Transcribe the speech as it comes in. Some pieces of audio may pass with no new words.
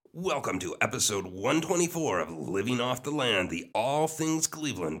Welcome to episode 124 of Living Off the Land, the All Things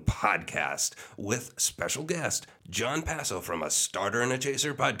Cleveland podcast, with special guest John Passo from A Starter and a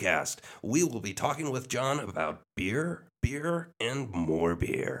Chaser podcast. We will be talking with John about beer, and more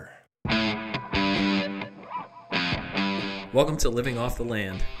beer. Welcome to Living Off the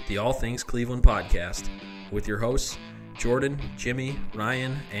Land, the All Things Cleveland podcast, with your hosts Jordan, Jimmy,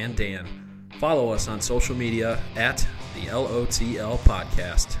 Ryan, and Dan. Follow us on social media at the LOTL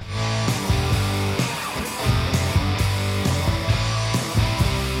Podcast.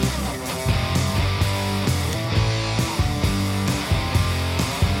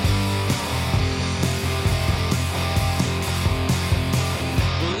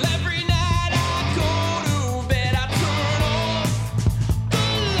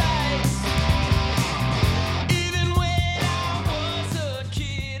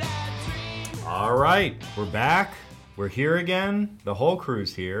 We're back. We're here again. The whole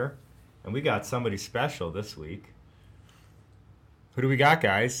crew's here. And we got somebody special this week. Who do we got,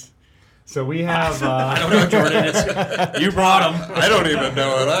 guys? So we have... I don't know, Jordan. You brought him. I don't even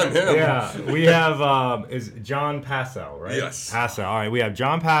know it. I'm him. Yeah, we have... is John Passo, right? Yes. Passo. All right, we have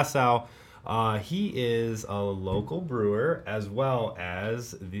John Passo. He is a local brewer as well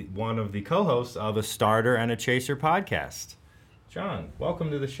as one of the co-hosts of A Starter and a Chaser podcast. John,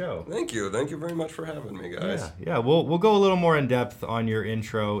 welcome to the show. Thank you. Thank you very much for having me, guys. Yeah. We'll go a little more in depth on your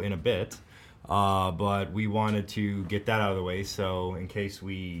intro in a bit, but we wanted to get that out of the way so in case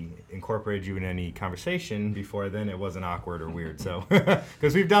we incorporated you in any conversation before then, it wasn't awkward or weird. So,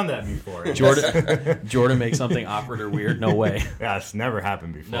 because we've done that before. Jordan makes something awkward or weird? No way. Yeah, it's never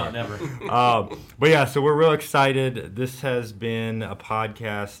happened before. No, never. But yeah, so we're real excited. This has been a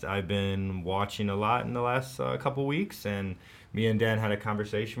podcast I've been watching a lot in the last couple weeks, and me and Dan had a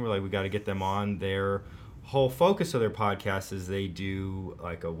conversation. We're like, we got to get them on. Their whole focus of their podcast is they do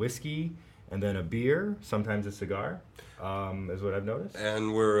like a whiskey and then a beer, sometimes a cigar, is what I've noticed.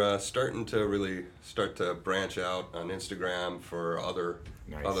 And we're starting to branch out on Instagram for other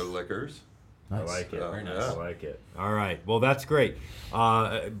liquors. Nice. I like it. Very nice. I like it. All right. Well, that's great.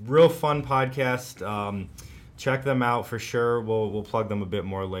 Real fun podcast. Check them out for sure. We'll plug them a bit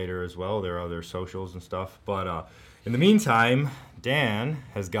more later as well. There are other socials and stuff. But in the meantime, Dan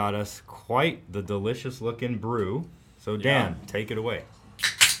has got us quite the delicious looking brew. So Dan, take it away.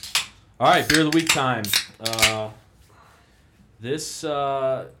 All right, beer of the week time. This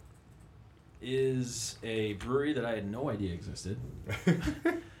is a brewery that I had no idea existed.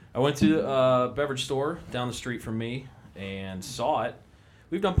 I went to a beverage store down the street from me and saw it.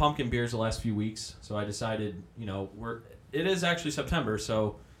 We've done pumpkin beers the last few weeks, so I decided, it is actually September,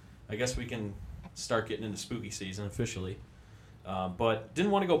 so I guess we can start getting into spooky season officially. But didn't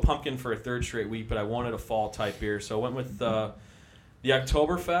want to go pumpkin for a third straight week, but I wanted a fall type beer, so I went with the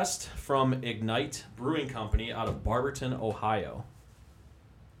Oktoberfest from Ignite Brewing Company out of Barberton, Ohio.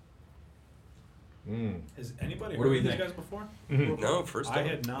 Has anybody What do we heard of these think? guys before? No, first time. I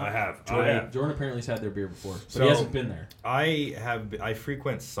had not. I have. Jordan apparently has had their beer before, but So- he hasn't been there. I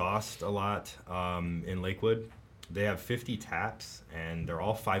frequent Sauced a lot in Lakewood. They have 50 taps, and they're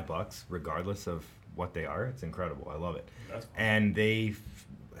all $5, regardless of what they are. It's incredible. I love it. That's fun. And they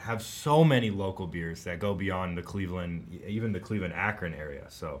have so many local beers that go beyond the Cleveland, even the Cleveland-Akron area.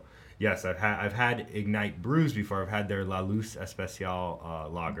 So, yes, I've had Ignite brews before. I've had their La Luz Especial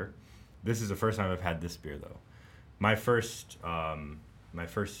lager. This is the first time I've had this beer, though. My first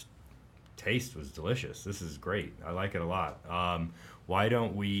taste was delicious. This is great. I like it a lot. Why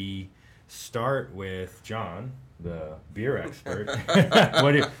don't we start with John, the beer expert?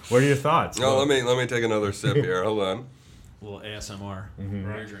 What are your thoughts? No, let me take another sip here. Hold on. A little ASMR. Mm-hmm.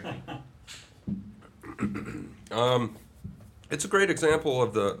 Beer drinking. It's a great example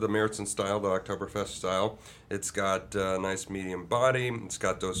of the Märzen style, the Oktoberfest style. It's got a nice medium body. It's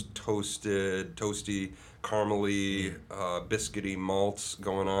got those toasty, caramely, biscuity malts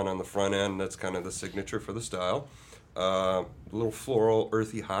going on the front end. That's kind of the signature for the style. Little floral,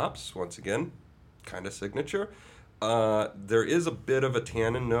 earthy hops, once again, kind of signature. There is a bit of a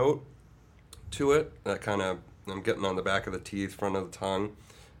tannin note to it. That kind of, I'm getting on the back of the teeth, front of the tongue.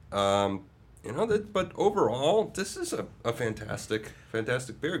 But overall, this is a fantastic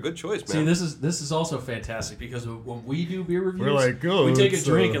beer. Good choice, man. See, this is also fantastic because when we do beer reviews, We're like, oh, we take a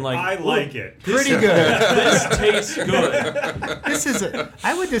drink and I like it. pretty good. This tastes good. This is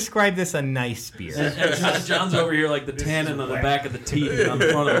I would describe this a nice beer. And John's over here like the tannin on the back of the teeth and on the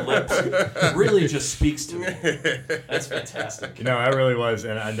front of the lips. It really just speaks to me. That's fantastic. No, it really was,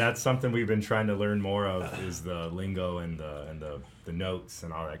 and that's something we've been trying to learn more of is the lingo and the notes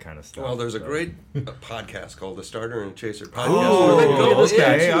and all that kind of stuff. Well, there's a great podcast called The Starter and Chaser Podcast. Oh, where they look at this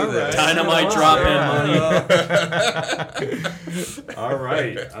guy. into All this. right. Dynamite drop in money. All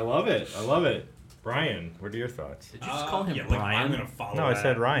right. I love it. I love it. Brian, what are your thoughts? Did you just call him yeah, Brian? Like, I'm gonna follow No, I that,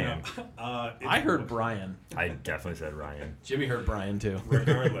 said Ryan. you know. I heard Brian. I definitely said Ryan. Jimmy heard Brian too.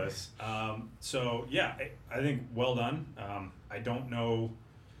 Regardless. So yeah, I think well done. I don't know.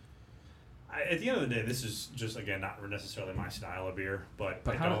 At the end of the day, this is just, again, not necessarily my style of beer, but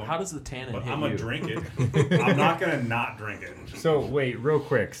how does the tannin But hit I'm you? gonna drink it. I'm not gonna not drink it. So wait, real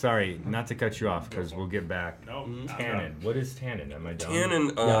quick. Sorry, not to cut you off because we'll get back. No, Tannin. What is tannin? Am I dumb?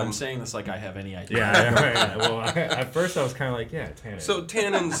 Tannin. Yeah, I'm saying this like I have any idea. Yeah. Well, at first I was kind of like, yeah, tannin. So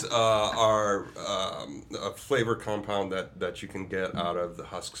tannins are a flavor compound that you can get out of the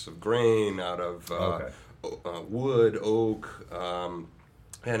husks of grain, out of wood, oak,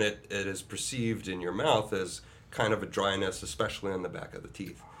 and it is perceived in your mouth as kind of a dryness, especially on the back of the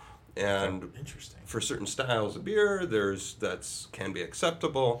teeth. And Interesting. for certain styles of beer, that's can be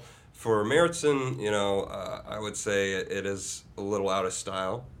acceptable. For Märzen, I would say it is a little out of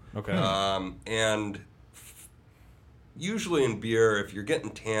style. Okay. And usually in beer, if you're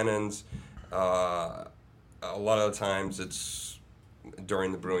getting tannins, a lot of the times it's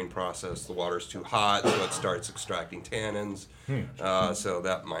during the brewing process, the water's too hot, so it starts extracting tannins. So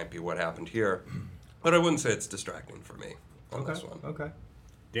that might be what happened here. But I wouldn't say it's distracting for me on this one. Okay.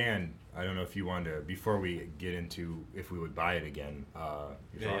 Dan, I don't know if you wanted to, before we get into if we would buy it again,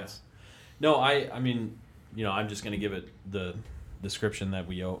 your thoughts? No, I mean, I'm just gonna give it the description that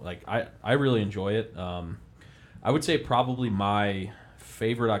we owe. Like, I really enjoy it. I would say probably my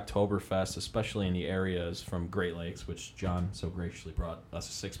favorite Oktoberfest, especially in the area, is from Great Lakes, which John so graciously brought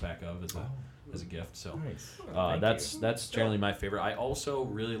us a 6-pack of as a gift. So Nice. that's generally my favorite. I also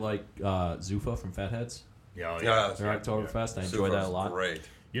really like Zuffa from Fatheads. Yeah. Their Oktoberfest. I enjoy that a lot. Great.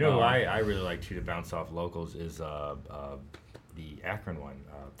 You know who I really like too to bounce off locals is the Akron one,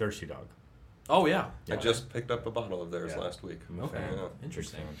 Thirsty Dog. Oh yeah. I just picked up a bottle of theirs last week. I'm a Okay. fan. Yeah.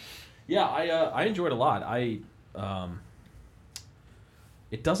 Interesting. Yeah, I enjoyed it a lot.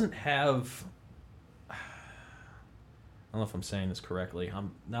 It doesn't have. I don't know if I'm saying this correctly.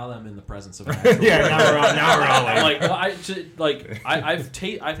 Now that I'm in the presence of actual Yeah, now we're all I'm like, well, I've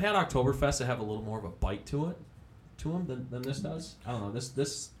had Oktoberfest that have a little more of a bite to them than this does. I don't know.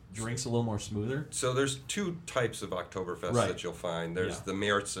 This drink's a little more smoother. So there's two types of Oktoberfest Right. that you'll find. There's the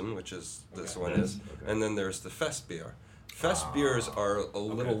Märzen, which is this one is, and then there's the Fest beer. Fest beers are a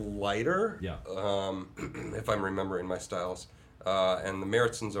little lighter, Yeah. If I'm remembering my styles, and the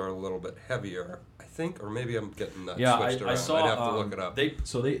Märzens are a little bit heavier, I think, or maybe I'm getting that switched around. I saw. I'd have to look it up.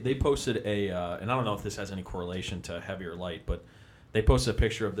 They posted and I don't know if this has any correlation to heavy or light, but they posted a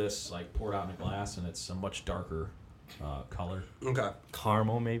picture of this like poured out in a glass, and it's a much darker color. Okay.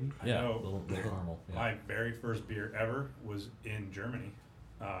 Caramel, maybe? Yeah, know. little caramel. Yeah. My very first beer ever was in Germany.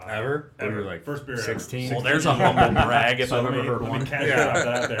 Ever? Ever. Were you like First beer ever. 16? Well, there's a humble brag if I've let ever me- heard let me one. caveat that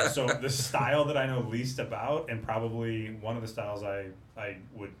out there. So the style that I know least about, and probably one of the styles I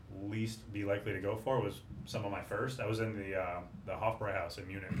would least be likely to go for, was some of my first. I was in the Hofbräuhaus in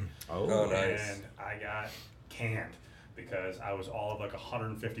Munich, Oh, nice. and I got canned because I was all of like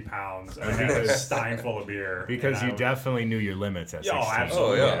 150 pounds and I had a stein full of beer. Because and you I was- definitely knew your limits at 16. Oh,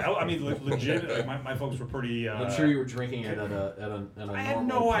 absolutely. Oh, yeah. I mean, legit. Like my folks were pretty. I'm sure you were drinking it at a I had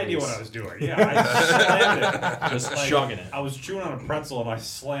normal no idea pace. what I was doing. Yeah, I slammed it. Just chugging it. I was chewing on a pretzel and I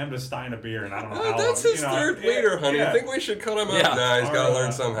slammed a stein of beer, and I don't know how. That's long, his third liter, honey. yeah. I think we should cut him up. Yeah. Nah, he's got to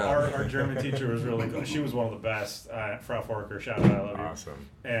learn somehow. Our German teacher was really good. She was one of the best. Frau Forker, shout out, I love you. Awesome.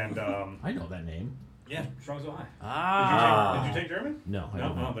 And I know that name. yeah, strong so high. Ah. Did you take German? No, I No?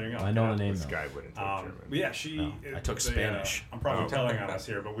 don't know. Oh, there you go. I know Yeah. the name This though. guy wouldn't take German. But yeah, she. No, I took Spanish. I'm probably telling on us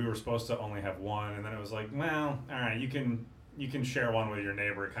here, but we were supposed to only have one, and then it was like, well, all right, you can share one with your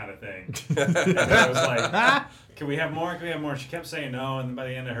neighbor, kind of thing. And I was like, can we have more? Can we have more? She kept saying no, and then by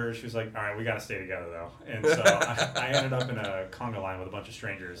the end of her, she was like, all right, we got to stay together though. And so I ended up in a conga line with a bunch of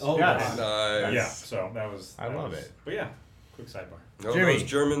strangers. Oh, yes. And, Nice. yeah. So that was. I love was- it. But yeah, quick sidebar. No, Jimmy. those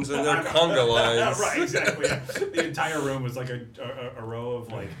Germans and their conga lines. Right, exactly. Yeah. The entire room was like a row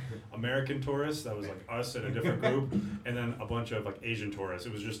of like American tourists. That was like us in a different group, and then a bunch of like Asian tourists.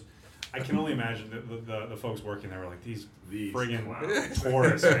 It was just, I can only imagine the folks working there were like these friggin'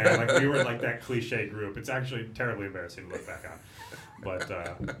 tourists, man. Like we were like that cliche group. It's actually terribly embarrassing to look back on, but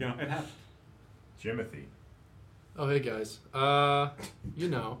it happened. Jimothy. Oh, hey guys.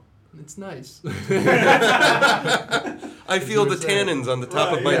 It's nice. I feel the That's what I'm saying. tannins on the top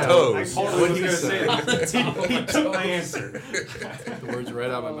of Right, my yeah. toes. I totally What was he gonna say said. that. He took my answer. The words right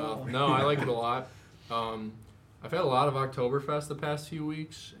out of my mouth. No, I like it a lot. I've had a lot of Oktoberfest the past few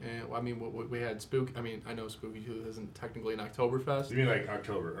weeks, and I mean, we had Spook. I mean, I know Spooky Tooth isn't technically an Oktoberfest. You mean like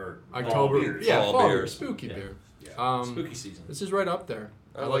October or October? beers? Yeah, Fall fall beer, beers. spooky Yeah. beer. Yeah. Spooky season. This is right up there.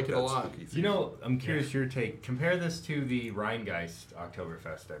 I like it a that lot. spooky thing. You know, I'm curious your take. Compare this to the Rheingeist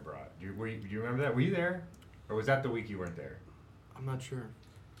Oktoberfest I brought. Do you remember that? Were you there? Or was that the week you weren't there? I'm not sure.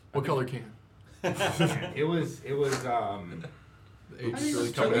 What color can? It was The age I is think really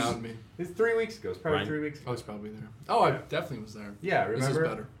it's coming two out in me. it's 3 weeks ago. It's probably Ryan- 3 weeks I ago. was probably there. Oh, I definitely was there. Yeah, This is remember?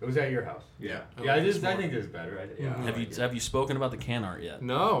 better. It was at your house. Yeah. Yeah, like this I more. think this is better. Yeah. Mhm. I like it. Have you spoken about the can art yet?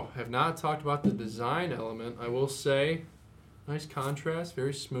 No, have not talked about the design element. I will say, nice contrast,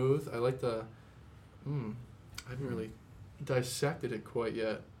 very smooth. I like the. I haven't really dissected it quite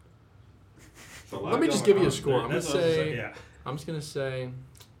yet. Let me just give you a score. I'm gonna That's what I was say. yeah. I'm just gonna say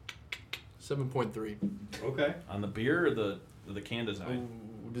 7.3. Okay. On the beer or the can design?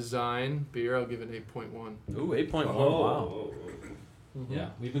 Design beer, I'll give it 8.1. Ooh, 8.1. Wow. Mhm. Yeah,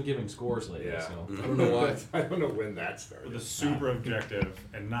 we've been giving scores lately. Yeah. So. I don't know why. I don't know when that started. With a super objective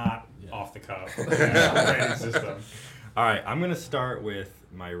and not Yeah. off the cuff rating system. All right, I'm gonna start with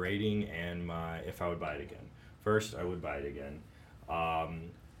my rating and my if I would buy it again. First, I would buy it again.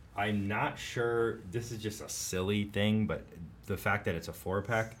 I'm not sure. This is just a silly thing, but the fact that it's a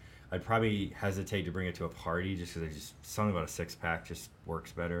 4-pack, I'd probably hesitate to bring it to a party just because something about a 6-pack just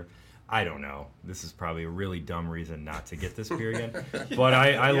works better. I don't know. This is probably a really dumb reason not to get this beer again, but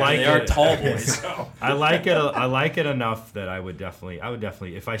I like they it. are tall boys. I like it. I like it enough that I would definitely.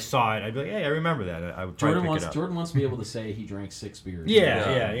 If I saw it, I'd be like, hey, I remember that. I would probably pick it up. Jordan wants to be able to say he drank 6 beers.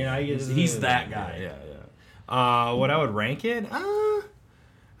 Yeah. You know, He's that guy. Yeah. What I would rank it?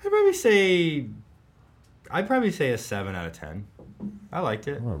 I'd probably say a 7 out of 10. I liked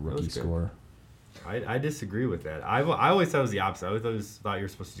it. What a It rookie was good. score. I disagree with that. I always thought it was the opposite. I always thought you were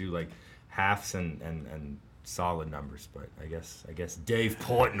supposed to do like halves and solid numbers, but I guess Dave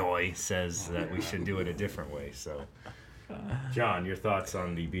Portnoy says that we should do it a different way. So, John, your thoughts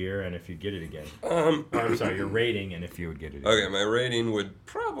on the beer and if you get it again? I'm sorry, your rating and if you would get it again. Okay, my rating would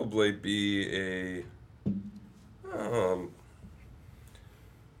probably be a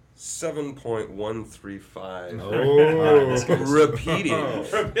 7.135. Oh, Repeating.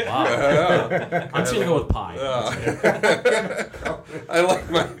 Wow. I'm just gonna go with pie. I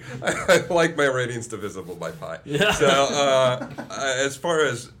like my ratings divisible by pi. Yeah. So as far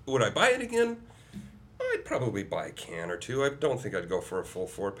as would I buy it again, I'd probably buy a can or two. I don't think I'd go for a full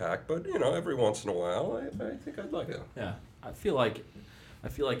 4-pack, but every once in a while, I think I'd like it. Yeah, I feel like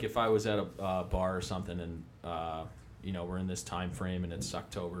if I was at a bar or something and we're in this time frame and it's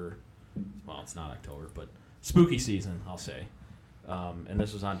October, well, it's not October, but spooky season, I'll say, and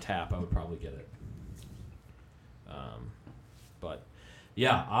this was on tap, I would probably get it. But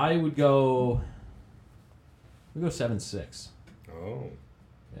yeah, I would go. We go 7.6. Oh.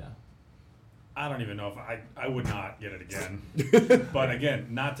 Yeah. I don't even know if I would not get it again. But again,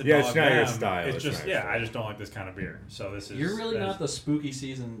 not to Yeah, dog it's not your them, style, It's it's just not your style. I just don't like this kind of beer. So this is You're really not the spooky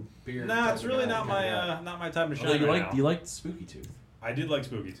season beer. No, type it's of really guy. not my not my time to shine. Although right now. you like Spooky Tooth, I did like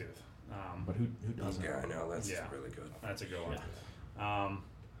Spooky Tooth. but who doesn't? Yeah, I know that's Yeah. really good. That's a good one.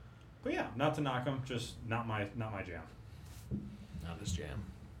 But yeah, not to knock them, just not my jam. Not this jam.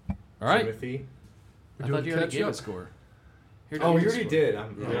 All right. Timothy? I doing thought you already gave a catch-up? score. Oh, you already did.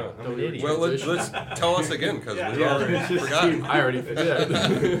 I'm Yeah. an idiot. Well, let's tell us again because we Yeah, already let's just forgot. keep- I already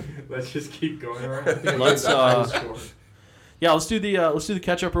forget. Let's just keep going around. Let's Yeah, let's do the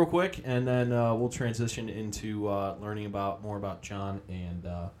catch up real quick, and then we'll transition into learning more about John and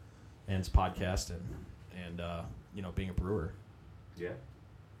his podcast and being a brewer. Yeah.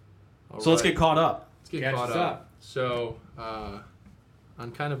 So let's get caught up. Let's get Catch caught us up. up. So,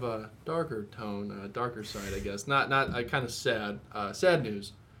 on kind of a darker tone, darker side, I guess. Not kind of sad. Sad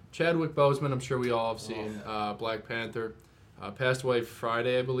news. Chadwick Boseman, I'm sure we all have seen, Black Panther, passed away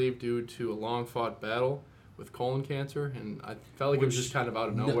Friday, I believe, due to a long-fought battle with colon cancer, and I felt like it was just kind of out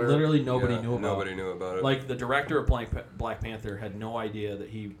of nowhere. Literally nobody Yeah, knew about Nobody it. knew about it. Like the director of Black Panther had no idea that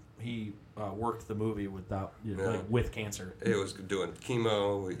he worked the movie without with cancer. He was doing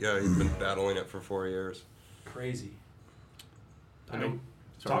chemo. Yeah, he's been battling it for 4 years. Crazy. I mean,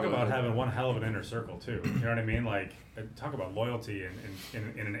 Sorry, talk go about ahead. having one hell of an inner circle too. You know what I mean? Like, talk about loyalty in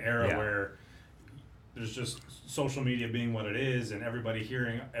an era Yeah. where there's just social media being what it is, and everybody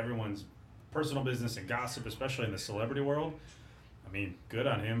hearing everyone's personal business and gossip, especially in the celebrity world. I mean, good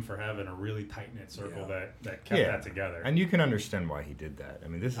on him for having a really tight knit circle that kept that together. And you can understand why he did that. I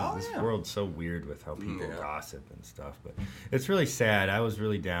mean, this yeah. world's so weird with how people Yeah. gossip and stuff. But it's really sad. I was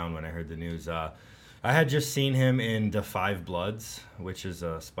really down when I heard the news. I had just seen him in The Five Bloods, which is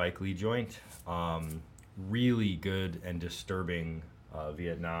a Spike Lee joint. really good and disturbing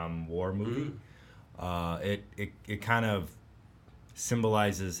Vietnam War movie. It kind of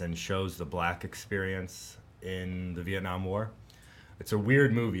symbolizes and shows the black experience in the Vietnam War. It's a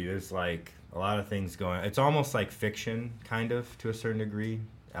weird movie. There's like a lot of things going. It's almost like fiction, kind of, to a certain degree,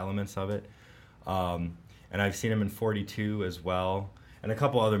 elements of it. And I've seen him in 42 as well, and a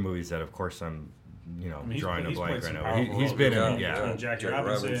couple other movies that, of course, I'm drawing a blank right now. He's been in, Jackie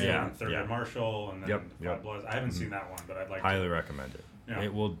Robinson, yeah, Thurgood Marshall, and then Five Bloods. I haven't seen that one, but I'd like highly recommend it. Yeah.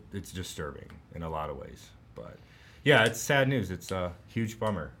 It's disturbing in a lot of ways, but yeah, it's sad news. It's a huge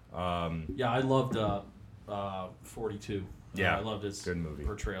bummer. I loved 42. Yeah, I loved his good movie.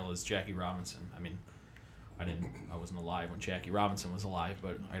 portrayal as Jackie Robinson. I mean, I wasn't alive when Jackie Robinson was alive,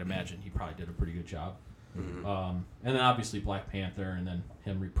 but I'd imagine he probably did a pretty good job. Mm-hmm. And then obviously Black Panther, and then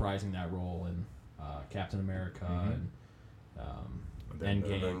him reprising that role in Captain America and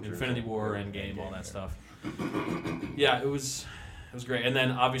Endgame, Avengers. Infinity War, Endgame, all that stuff. Yeah, it was great. And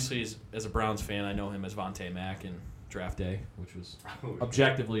then obviously as a Browns fan, I know him as Vontae Mack in Draft Day, which was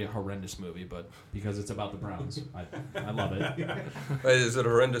objectively a horrendous movie, but because it's about the Browns, I love it. Is it a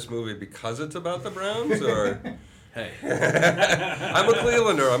horrendous movie because it's about the Browns, or? Hey, I'm a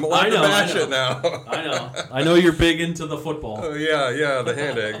Clevelander. I'm allowed to bash it now. I know you're big into the football. Oh, yeah, the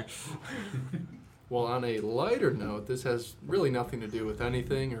hand egg. Well, on a lighter note, this has really nothing to do with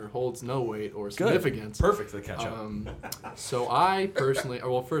anything or holds no weight or significance. Perfect for the catch up. So I personally,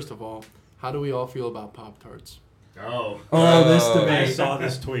 well, first of all, how do we all feel about Pop-Tarts? This I debate. saw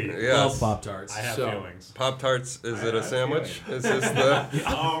this tweet. Yes. Love Pop-Tarts. I have feelings. Pop-Tarts, is it a have sandwich? Is this the...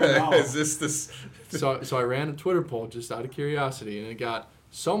 Oh, no. Is this... So I ran a Twitter poll just out of curiosity, and it got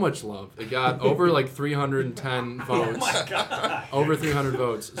so much love. It got over like 310 votes. Oh, my God. Over 300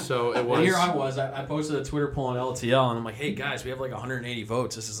 votes. So it was. And here I was. I posted a Twitter poll on LTL, and I'm like, "Hey guys, we have like 180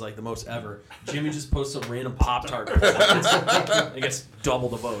 votes. This is like the most ever." Jimmy just posted some random Pop-Tart poll. It gets double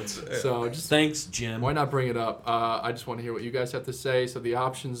the votes. So just Thanks, Jim. why not bring it up? I just want to hear what you guys have to say. So the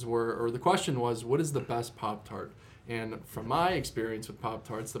options were, or the question was, what is the best Pop-Tart? And from my experience with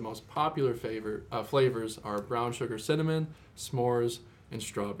Pop-Tarts, the most popular flavors are brown sugar cinnamon, s'mores, and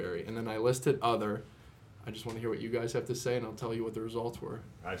strawberry. And then I listed other. I just want to hear what you guys have to say, and I'll tell you what the results were.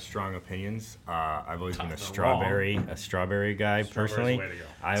 I have strong opinions. I've always been a They're strawberry guy Strawberry's personally. the way to go.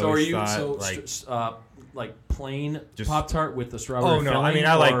 I So are always you thought like plain Just- Pop-Tart with the strawberry? Oh no! filling, I mean,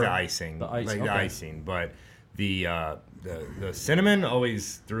 I like or the icing, The ice, like okay. the icing, but the cinnamon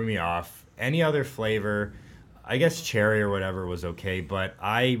always threw me off. Any other flavor, I guess cherry or whatever was okay, but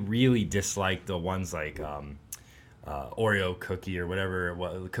I really dislike the ones like Oreo cookie or whatever,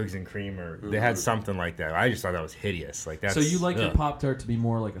 cookies and cream, or they had something like that. I just thought that was hideous. Like that's So you like your ugh. Pop-Tart to be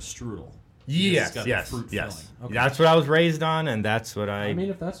more like a strudel? Yes, got the yes, fruit yes. filling. Okay. That's what I was raised on, and that's what I mean,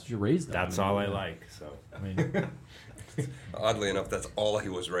 if that's what you're raised on. that's all I like. So. I mean, Oddly enough, that's all he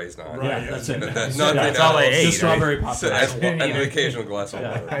was raised on. Right. yeah, that's it. That's Yeah, nothing that's all I else. ate. Just strawberry And, Pop-Tarts. and an occasional glass of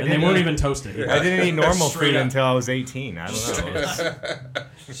water. And they weren't even toasted. I didn't eat normal Straight food up. until I was 18. I don't know.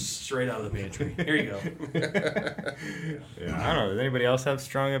 Straight out of the pantry. Here you go. Yeah, I don't know. Does anybody else have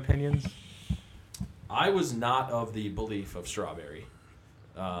strong opinions? I was not of the belief of strawberry.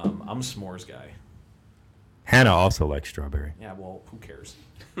 I'm a s'mores guy. Hannah also likes strawberry. Yeah, well, who cares?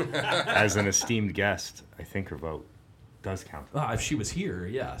 As an esteemed guest, I think her vote does count. If she was here,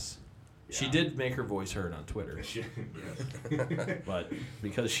 yes. She did make her voice heard on Twitter. But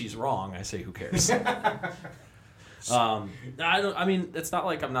because she's wrong, I say who cares. I mean, it's not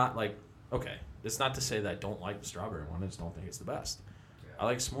like I'm not like, okay. It's not to say that I don't like the strawberry one. I just don't think it's the best. I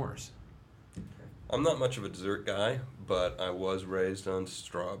like s'mores. I'm not much of a dessert guy, but I was raised on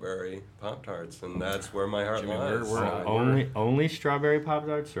strawberry Pop-Tarts, and that's where my heart Jimmy, lies. Only strawberry Pop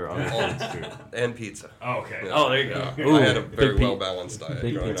Tarts or other things too? And pizza. Oh, okay. Yeah. Oh, there you go. Yeah. Ooh, I had a big very pi- well-balanced diet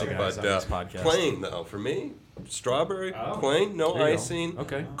big growing pizza up. guys But on this podcast. plain, though, for me, strawberry, plain, no There you go. icing,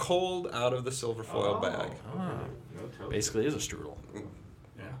 Okay. cold out of the silver foil bag. Basically, is a strudel,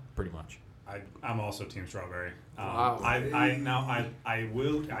 Yeah. pretty much. I'm also team strawberry. Wow. I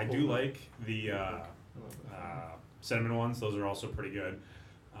do like the cinnamon ones. Those are also pretty good.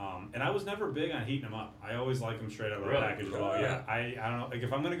 And I was never big on heating them up. I always like them straight out of the package as well. Yeah. I don't know. Like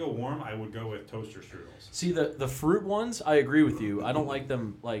if I'm gonna go warm, I would go with toaster strudels. See the fruit ones, I agree with you. I don't like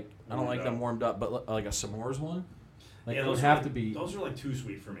them warmed up, but like a s'mores one, like it would those have are to be. Those are like too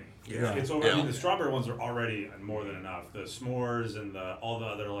sweet for me. Yeah. It's over. I mean, the strawberry ones are already more than enough. The s'mores and all the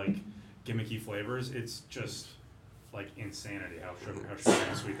other like gimmicky flavors. It's just like insanity how sugar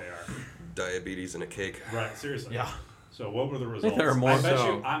and sweet they are. Diabetes in a cake. Right. Seriously. Yeah. So what were the results? there are more I bet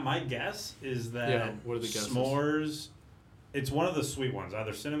so. you. My guess is that Yeah, what are the guesses? s'mores It's one of the sweet ones,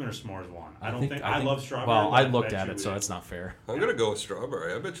 either cinnamon or s'mores one. I think love strawberry. Well, but I bet looked at you it, so that's not fair. I'm gonna go with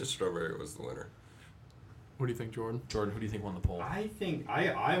strawberry. I bet you strawberry was the winner. What do you think, Jordan? Jordan, who do you think won the poll? I think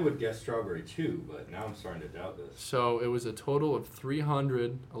I would guess strawberry too, but now I'm starting to doubt this. So it was a total of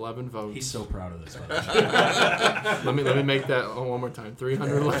 311 votes. He's so proud of this. By the way. Let me make that one more time.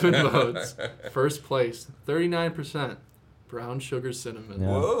 311 votes. First place, 39%. Brown sugar cinnamon. Yeah.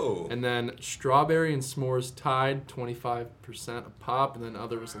 Whoa. And then strawberry and s'mores tied 25% a pop, and then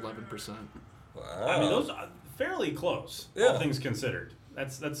other was 11%. Wow. I mean, those are fairly close, Yeah. all things considered.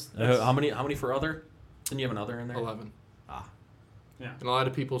 That's How many for other? Didn't you have another in there? 11. Ah. Yeah. And a lot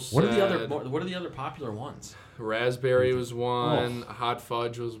of people said What are the other popular ones? raspberry was one, hot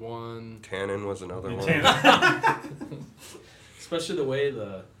fudge was one. Tannin was another one. Especially the way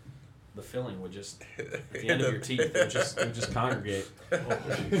the filling would just at the end of your teeth it would just congregate.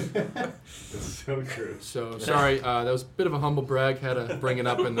 It's so true. So sorry, that was a bit of a humble brag. Had to bring it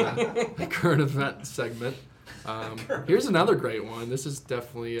up in the current event segment. Here's another great one. This is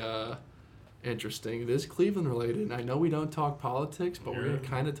definitely interesting. It is Cleveland related. I know we don't talk politics, but we're gonna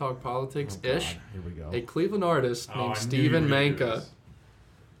kind of talk politics-ish. Here we go. A Cleveland artist named Stephen Manka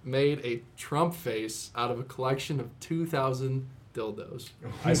made a Trump face out of a collection of 2,000 dildos.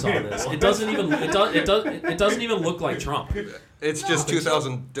 I saw this. It doesn't even look like Trump. It's just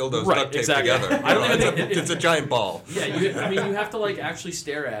 2,000 dildos Right, duct taped exactly. together. I don't even think it's a giant ball. Yeah, you have to like actually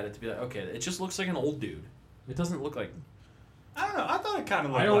stare at it to be like, okay, it just looks like an old dude. It doesn't look like. I don't know. I thought it kind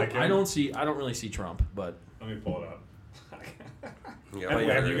of looked I don't. like him. I don't really see Trump, but. Let me pull it up. Yeah, Have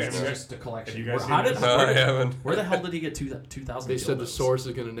yeah, you there's guys- no- just a collection. have you guys How seen did? this? No, I haven't. Where the hell did he get 2,000? They said the dildos? source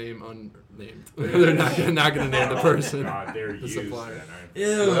is going to name unnamed. They're not going to name the person. God, they're The used. supplier. Then, aren't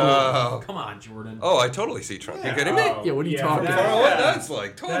Ew! Oh. Come on, Jordan. Oh, I totally see Trump. You kidding me? Yeah, what are you talking Far about? away, that's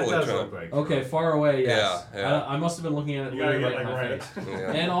like That totally does Trump. look like Okay, far away. Yes. Yeah, yeah. I must have been looking at it You gotta literally get right like in my right. face.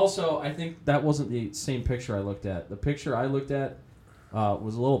 Yeah. And also, I think that wasn't the same picture I looked at. The picture I looked at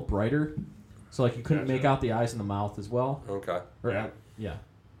was a little brighter, so like you couldn't Gotcha. make out the eyes and the mouth as well. Okay. Or, Yeah. yeah.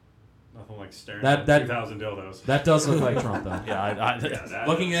 Nothing like staring That- at that- 2,000 dildos. That does look like Trump, though. Yeah, that-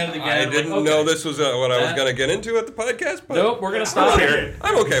 looking at it again. I I'm didn't like, okay. know this was what I was That- going to get into at the podcast, but Nope, we're gonna stop here.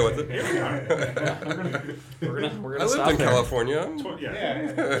 I'm okay with it. Here we are. We're gonna I lived stop in there. California.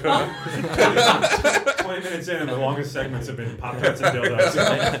 Yeah. 20 minutes in, and the longest segments have been Pop-Tarts and dildos.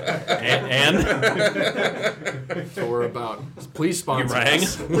 And So we're about. Please sponsor rang?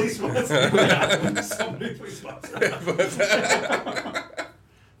 us. Please sponsor. Somebody please sponsor.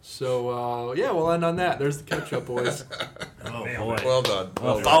 So, yeah, we'll end on that. There's the catch-up, boys. oh Nailed boy. it. Well done.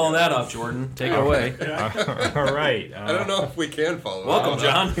 Well, Well follow that up, Jordan. Take it away. All right. I don't know if we can follow. Welcome,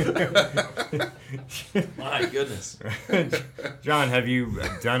 that. John. My goodness. John, have you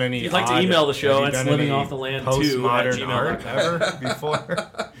done any? If you'd like to odd- email the show, have you it's done any livingofftheland2 at postmodern art gmail.com. ever before?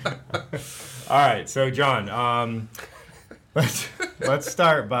 All right, so John, let's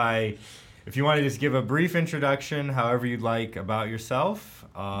start by, if you want to just give a brief introduction, however you'd like, about yourself,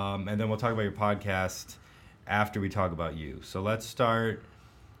 and then we'll talk about your podcast after we talk about you. So let's start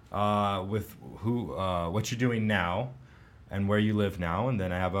with what you're doing now, and where you live now, and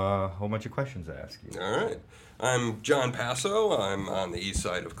then I have a whole bunch of questions to ask you. All right. I'm John Passo. I'm on the east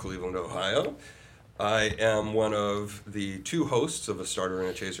side of Cleveland, Ohio. I am one of the two hosts of a Starter and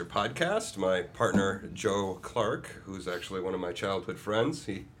a Chaser podcast. My partner, Joe Clark, who's actually one of my childhood friends.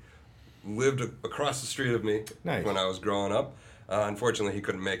 He lived across the street of me Nice. when I was growing up. Unfortunately, he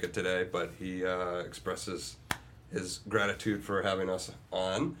couldn't make it today, but he expresses his gratitude for having us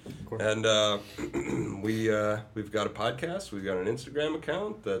on. And we've got a podcast. We've got an Instagram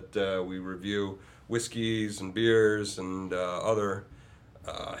account that we review whiskeys and beers and other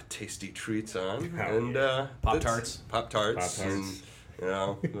tasty treats on. And Pop-Tarts. Pop-Tarts. Pop-Tarts. And,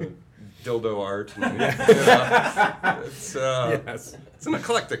 the dildo art. And, it's Yes. it's an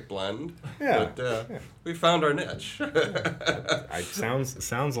eclectic blend. Yeah. But we found our niche.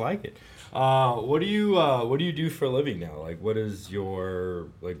 Sounds like it. What do you do for a living now? Like, what do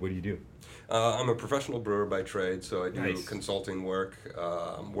you do? I'm a professional brewer by trade, so I do Nice. consulting work.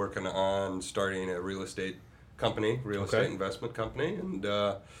 I'm working on starting a real estate company, Okay. investment company, and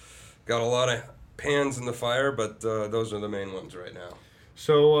got a lot of pans in the fire, but those are the main ones right now.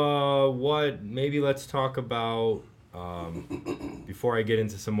 So, maybe let's talk about, before I get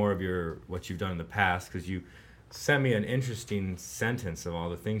into some more of what you've done in the past, because you sent me an interesting sentence of all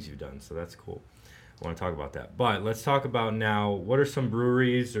the things you've done, so that's cool. I want to talk about that. But let's talk about now, what are some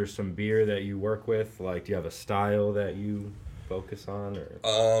breweries or some beer that you work with? Like, do you have a style that you focus on? Or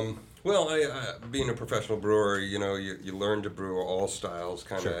Well, being a professional brewer, you learn to brew all styles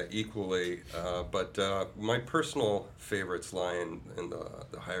kind of equally. But my personal favorites lie in the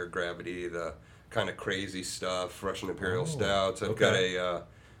higher gravity, the kind of crazy stuff, Russian Imperial Stouts. I've got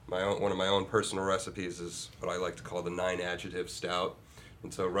one of my own personal recipes is what I like to call the 9 adjective stout.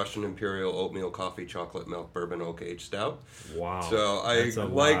 And so Russian Imperial oatmeal, coffee, chocolate, milk, bourbon, oak aged stout. Wow. So I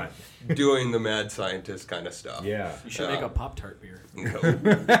like doing the mad scientist kind of stuff. Yeah. You should make a Pop-Tart beer. No.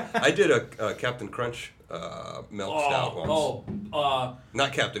 I did a Captain Crunch milk stout once.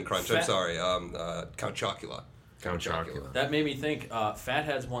 Not Captain Crunch, I'm sorry. Count Chocula. Count Chocula. That made me think,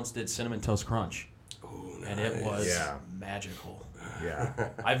 Fatheads once did Cinnamon Toast Crunch. Ooh, nice. And it was magical. Yeah.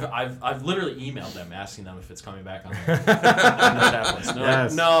 I've literally emailed them asking them if it's coming back on the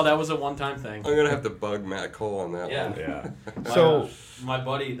tablets. No, that was a one-time thing. I'm gonna have to bug Matt Cole on that one. Yeah. So my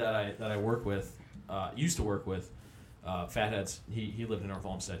buddy that I work with, used to work with, Fatheads. He lived in North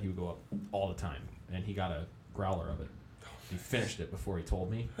Olmsted. He would go up all the time, and he got a growler of it. He finished it before he told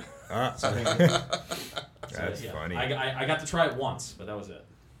me. That's funny. I got to try it once, but that was it.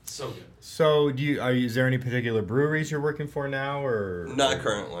 So good. So is there any particular breweries you're working for now, or not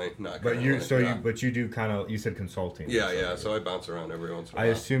currently? But you do kind of, you said consulting. Yeah. So I bounce around every once in a while. I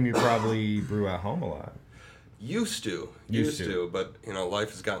assume you probably brew at home a lot. Used to, but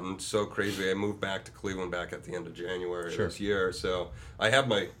life has gotten so crazy. I moved back to Cleveland back at the end of January this year, so I have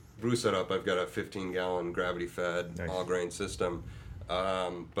my brew set up. I've got a 15-gallon gravity-fed all-grain system,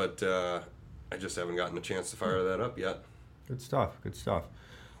 but I just haven't gotten a chance to fire that up yet. Good stuff.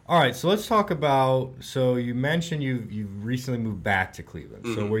 All right, so let's talk about. So you mentioned you recently moved back to Cleveland.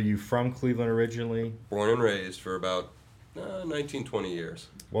 Mm-hmm. So were you from Cleveland originally? Born and raised for about 19, 20 years.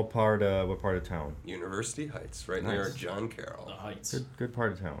 What part of town? University Heights, right near John Carroll. The Heights. Good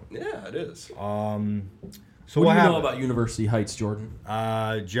part of town. Yeah, it is. So what do you know about University Heights, Jordan?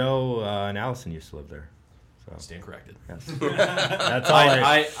 Joe and Allison used to live there. So. Stand corrected. Yes. That's all.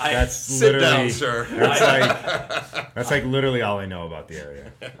 That's sit literally. Down, sir. That's like literally all I know about the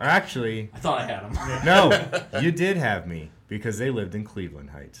area. Or actually, I thought I had them. No, you did have me because they lived in Cleveland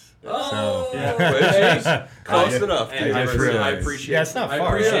Heights. Oh, yeah. Close enough. I appreciate. Yeah, it's not far. I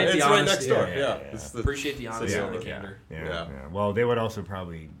appreciate the it's honesty. right next door. Yeah. Appreciate the honesty and the candor. Yeah. Well, they would also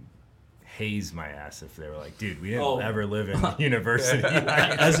probably haze my ass if they were like, dude, we didn't ever live in University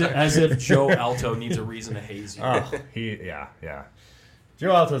Heights. As if Joe Alto needs a reason to haze you. Yeah.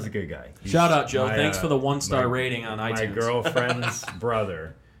 Joe Alto's a good guy. Shout out, Joe. Thanks for the 1-star rating on iTunes. My girlfriend's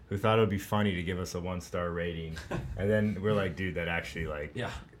brother, who thought it would be funny to give us a 1-star rating, and then we're like, dude, that actually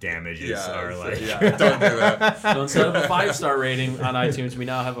damages our life. Don't do that. So instead of a 5-star rating on iTunes, we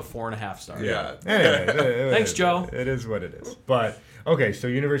now have a 4.5 star. Yeah. Anyway, thanks, Joe. It is what it is. But okay, so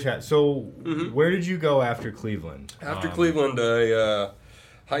University. So where did you go after Cleveland? After Cleveland, I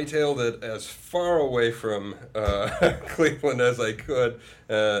hightailed it as far away from Cleveland as I could,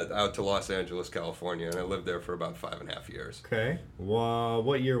 out to Los Angeles, California, and I lived there for about 5.5 years. Okay.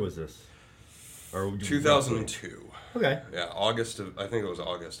 What year was this? Or 2002. Okay. Yeah, I think it was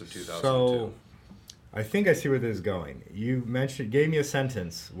August of 2002. So, I think I see where this is going. You gave me a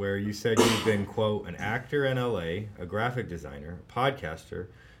sentence where you said you've been, quote, an actor in LA, a graphic designer, a podcaster,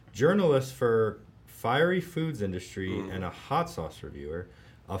 journalist for fiery foods industry, and a hot sauce reviewer,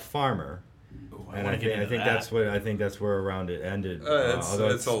 a farmer. Ooh, I think that's where around it ended.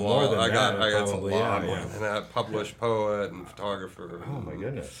 It's a lot. I got a lot. And a published poet and photographer. Oh my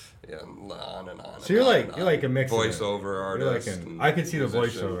goodness. Yeah, on and on. So you're like a mix voiceover artist. I could see the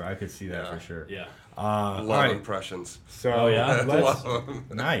voiceover. I could see that for sure. Yeah. Love impressions. So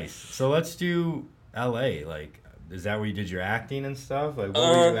nice. So let's do L.A. Like, is that where you did your acting and stuff? Like,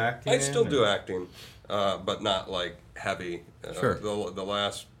 what were you acting? I still do acting, but not like heavy. Sure. The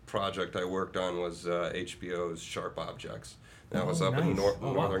last project I worked on was HBO's Sharp Objects. That was up in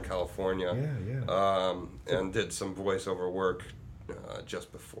Northern California. Yeah. And did some voiceover work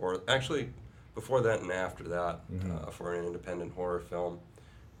just before that and after that for an independent horror film.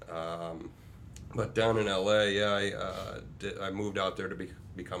 But down in LA, I moved out there to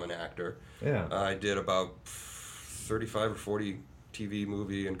become an actor. Yeah. I did about 35 or 40 TV,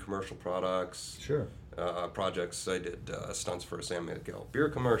 movie, and commercial products. Sure. Projects. I did stunts for a San Miguel beer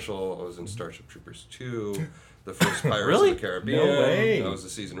commercial. I was in Starship Troopers 2, the first Pirates of the Caribbean. No way. I was a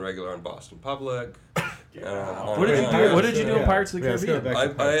season regular on Boston Public. What did you do in Pirates of the Caribbean?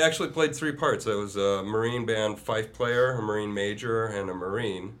 I actually played 3 parts. I was a Marine band fife player, a Marine major, and a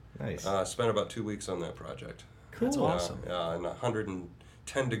Marine. Nice. Spent about 2 weeks on that project. Cool. That's awesome. And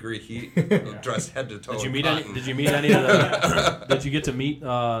 10-degree heat, dressed head to toe. Did you in meet cotton. Did you meet any of the? Did you get to meet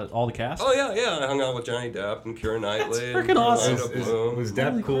all the cast? Oh yeah. I hung out with Johnny Depp and Keira Knightley. freaking and awesome. Orlando Bloom. Was Depp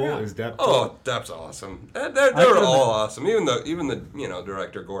Holy cool? crap. Is Depp cool? Oh, Depp's awesome. They're could've all awesome. Even the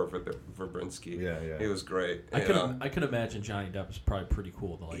director Gore Verbinski. Yeah. He was great. I you could know. I could imagine Johnny Depp is probably pretty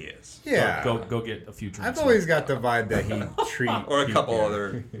cool to like. He is. Yeah. Go get a few drinks. I've always got the vibe that he treat Or a couple people-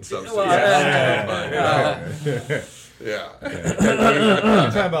 other substances. Yeah. Yeah. You're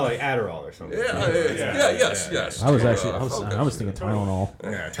talking about like Adderall or something. Yes. I was thinking Tylenol.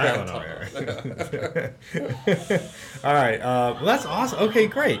 Yeah, Tylenol. Yeah. All right. Well, that's awesome. Okay,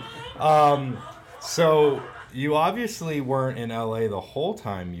 great. So you obviously weren't in LA the whole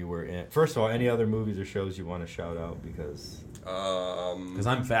time you were in. First of all, any other movies or shows you want to shout out? Because Because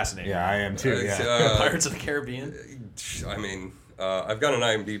I'm fascinated. yeah, I am too. It's, Yeah. Pirates of the Caribbean. I mean, I've got an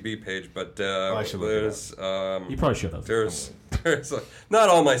IMDb page, but I should look it there's You probably should have. there's not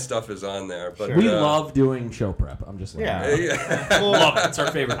all my stuff is on there, but Sure. We love doing show prep. I'm just like, Yeah. Well, love it. It's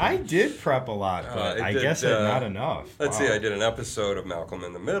our favorite. I did prep a lot, but I I did, guess not enough. Let's Wow. see, I did an episode of Malcolm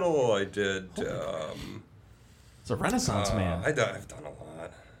in the Middle. I did. It's a Renaissance man. I've done a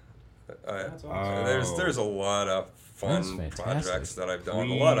lot. That's awesome. Oh. There's a lot of That's fun fantastic. projects that I've done.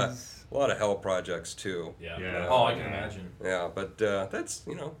 Please. A lot of hell projects too. Yeah. Oh, I can imagine. Yeah, but that's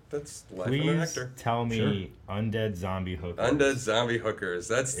that's life of an Please actor. tell me Undead Zombie Hookers. Undead Zombie Hookers.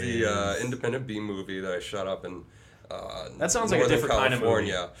 That's the Is- independent B movie that I shot up in. That sounds like a Northern different kind of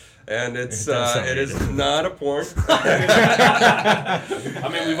movie. California, and it's It does sound it is not a porn. I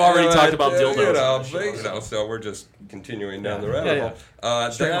mean, we've already talked about dildos. You on know, the show, so- so we're just continuing down Yeah. the rabbit Yeah, hole.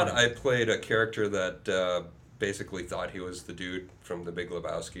 Straight That line. I played a character that basically thought he was the dude from The Big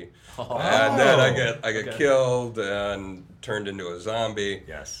Lebowski, and then I get Okay. killed and turned into a zombie.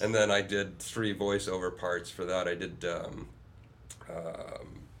 Yes. And then I did 3 voiceover parts for that. I did.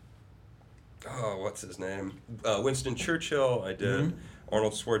 What's his name? Winston Churchill. I did Mm-hmm.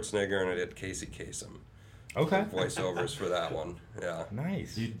 Arnold Schwarzenegger, and I did Casey Kasem Okay. voiceovers for that one. Yeah.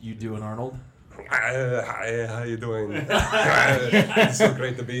 Nice. You do an Arnold? Hi, how you doing? It's so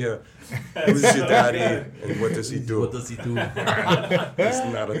great to be here. Who's your daddy, and what does he do? What does he do? It's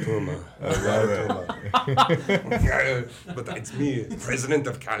not a tumor. But it's me, President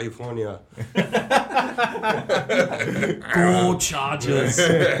of California. Go Chargers!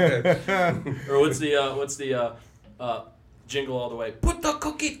 Or what's the jingle all the way? Put the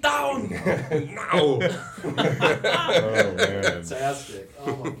cookie down. No. Oh, man. Fantastic!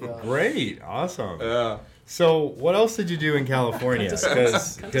 Oh my god. Great. Awesome. Yeah. So, what else did you do in California? Kind of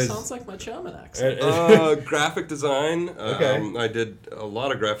sounds like my German accent. Graphic design. Okay. I did a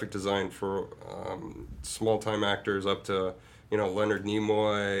lot of graphic design for small-time actors up to, Leonard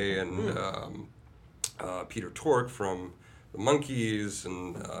Nimoy and Peter Tork from the Monkees,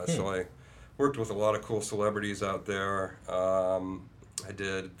 and so I worked with a lot of cool celebrities out there. I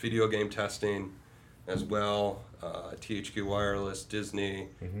did video game testing as well, THQ Wireless, Disney,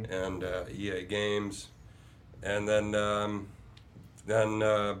 and EA Games. And then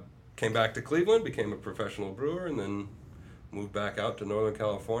came back to Cleveland, became a professional brewer, and then moved back out to Northern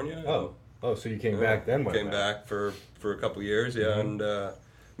California. Oh, so you came back then? Came back for a couple years, yeah, and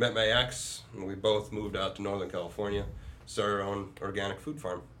met my ex, and we both moved out to Northern California, started our own organic food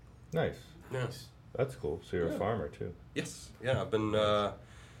farm. Nice. Yes. That's cool. So you're a farmer too. Yes. Yeah, I've been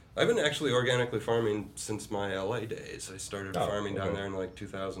actually organically farming since my LA days. I started farming down okay. there in like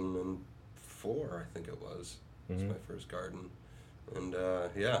 2004, I think it was. It was my first garden, and I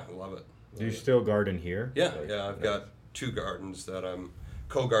love it. Do you still garden here? Yeah, Like, yeah. I've nice. got 2 gardens that I'm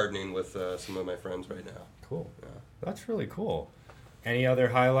co-gardening with some of my friends right now. Cool. Yeah. That's really cool. Any other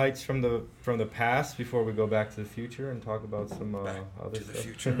highlights from the past before we go back to the future and talk about some other to the stuff?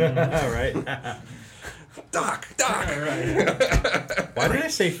 future. All right. Doc. Why did I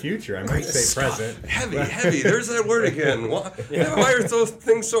say future? I might say present. Heavy. There's that word again. Why are those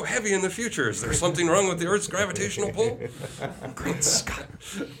things so heavy in the future? Is there something wrong with the Earth's gravitational pull? Great Scott.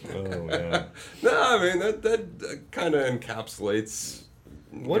 Oh man. No, I mean that kind of encapsulates.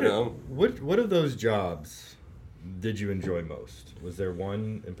 What you know, what of those jobs did you enjoy most? Was there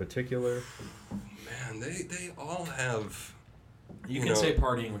one in particular? man, they all have. You You can know- say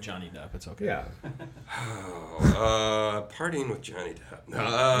partying with Johnny Depp. It's okay. Yeah. Partying with Johnny Depp. No,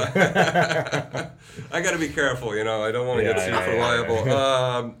 I got to be careful, I don't want to get super liable.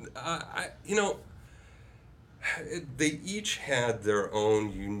 They each had their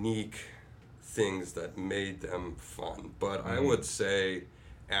own unique things that made them fun. But I would say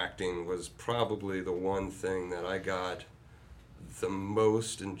acting was probably the one thing that I got the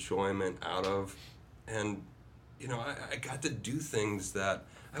most enjoyment out of. And I got to do things that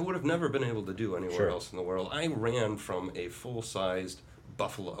I would have never been able to do anywhere else in the world. I ran from a full-sized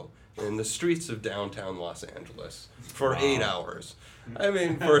buffalo in the streets of downtown Los Angeles for 8 hours. I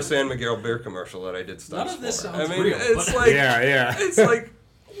mean, for a San Miguel beer commercial that I did stunts None of this for. sounds I mean, real, it's but- like, Yeah. it's like,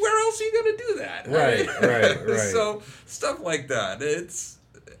 where else are you gonna do that? Right. So stuff like that.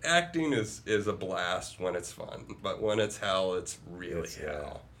 Acting is a blast when it's fun, but when it's hell, it's really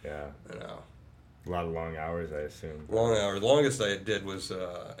hell. Yeah. You know, A lot of long hours, I assume. long hours. Longest I did was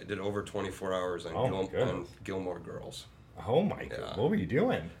I did over 24 hours on, Oh, my on goodness. Gilmore Girls. Oh my god. Yeah. What were you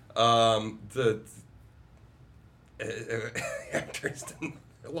doing? The actors didn't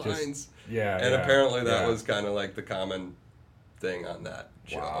know the lines. And apparently that was kind of like the common thing on that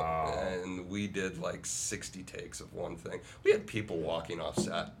show. Wow. And we did like 60 takes of one thing. We had people walking off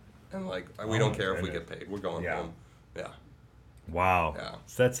set and like, we don't my care if we goodness. get paid. We're going Yeah. home. Yeah. Wow. Yeah.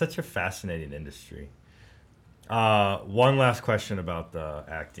 So that's such a fascinating industry. One last question about the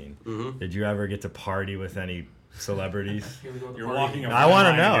acting. Mm-hmm. Did you ever get to party with any celebrities? Here we go with the You're party. walking up. I want to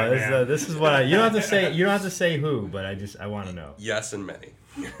line know. again, man. This is what you don't have to say. You don't have to say who, but I want to know. Yes, and many.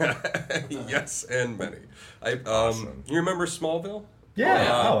 Yes, and many. Awesome. You remember Smallville?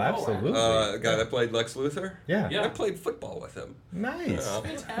 Yeah. Oh, Absolutely. The guy that played Lex Luthor? yeah. Yeah. I played football with him. Nice. Yeah.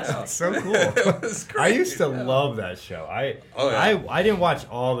 Fantastic. So cool. It was great. I used to Yeah. love that show. Oh, yeah. I didn't watch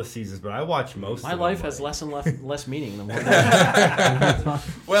all the seasons, but I watched most. My of life them, has like- less and less meaning the more that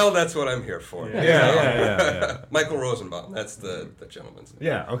Well, that's what I'm here for. Yeah. Michael Rosenbaum. That's the gentleman's name.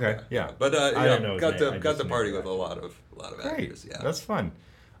 Yeah. Okay. Yeah. But I yeah, didn't know his got name. I to just party knew with that. a lot of Great. actors. Yeah. That's fun.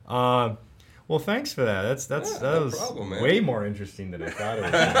 Well, thanks for that. That no was problem, man. way more interesting than I thought it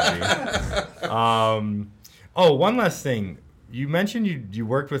was going to be. Oh, one last thing. You mentioned you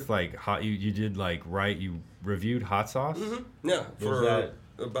worked with like hot. You did like you reviewed hot sauce, Yeah, for that-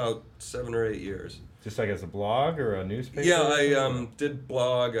 about 7 or 8 years. just like as a blog or a newspaper. Yeah, or I something? did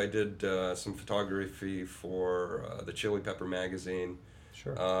blog. I did some photography for the Chili Pepper magazine.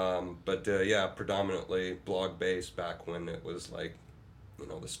 Sure. But yeah, predominantly blog based back when it was like,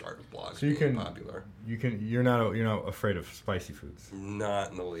 the start of blogs So you being can- popular. You're not afraid of spicy foods.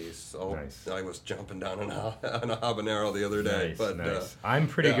 Not in the least. Nice. I was jumping down on a habanero the other day. Nice, but nice. I'm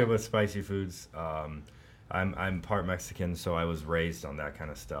pretty yeah. good with spicy foods. I'm part Mexican, so I was raised on that kind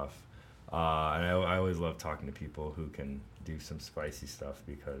of stuff. And I always love talking to people who can do some spicy stuff,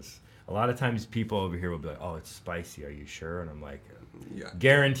 because a lot of times people over here will be like, "Oh, it's spicy. Are you sure?" And I'm like, yeah.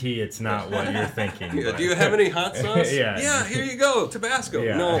 "Guarantee it's not what you're thinking." Yeah, but- do you have any hot sauce? Yeah. Yeah, here you go, Tabasco.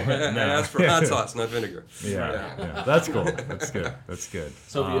 Yeah. No, I No. asked for hot sauce, not vinegar. Yeah. That's cool. That's good. That's good.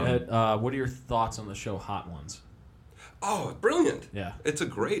 So, if you had, what are your thoughts on the show Hot Ones? Oh, brilliant. Yeah. It's a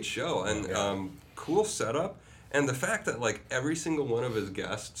great show and cool setup. And the fact that like every single one of his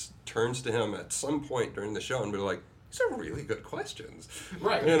guests turns to him at some point during the show and be like, "These are really good questions."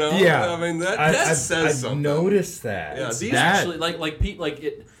 Right. Yeah. I mean that I've says something. I've noticed that. Yeah, these Actually, like Pete,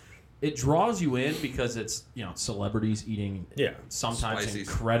 it draws you in because it's celebrities eating sometimes Spicy.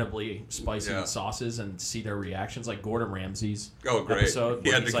 incredibly spicy Yeah. sauces and see their reactions, like Gordon Ramsay's Oh, great. episode. He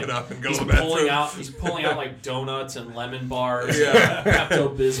where had he's to get like, up and go he's to the bathroom. He's pulling out like donuts and lemon bars, Yeah.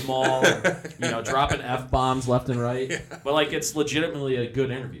 Pepto Bismol, dropping F bombs left and right. But like it's legitimately a good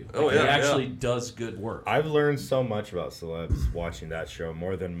interview. Like, Oh, he yeah, actually yeah. does good work. I've learned so much about celebs watching that show,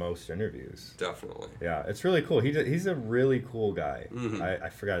 more than most interviews. Definitely. Yeah, it's really cool. He's a really cool guy. Mhm. I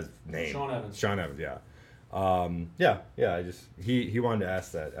forgot his name. Sean Evans. Sean Evans, yeah. I just he wanted to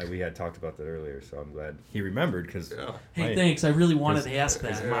ask that. We had talked about that earlier, so I'm glad he remembered, because Yeah. Hey, thanks. I really wanted to ask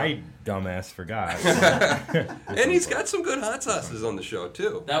that. my dumbass forgot. And he's got some good hot sauces on the show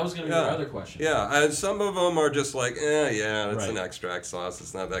too. That was going to be Yeah. my other question. Yeah, and some of them are just like, yeah, it's Right. an extract sauce.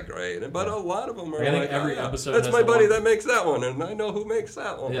 It's not that great. But a lot of them are I think like, every yeah, episode that's has my the buddy one- that makes that one, and I know who makes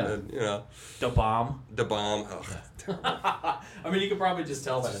that one. Yeah. And, The bomb. the bomb. Oh, I mean, you could probably just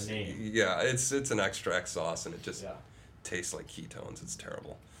tell by the name. yeah, it's an extract sauce, and it just Yeah. tastes like ketones. It's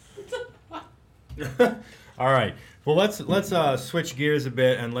terrible. All right. Well, let's switch gears a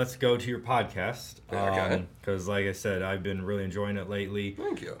bit and let's go to your podcast. Okay. Because, like I said, I've been really enjoying it lately.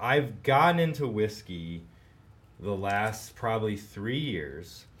 Thank you. I've gotten into whiskey the last probably 3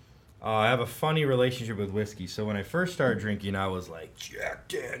 years. I have a funny relationship with whiskey. So when I first started drinking, I was like Jack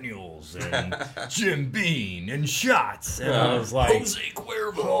Daniels and Jim Beam and shots, and I was like, Jose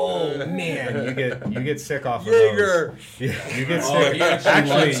Cuervo. oh man, you get sick off of Jaeger. those. Yeah, you get Oh, sick. he actually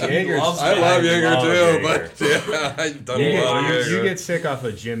loves- he Jaeger's- loves I love Jaeger love too, Jaeger. but yeah, I've done You a lot of get, Jaeger. you get sick off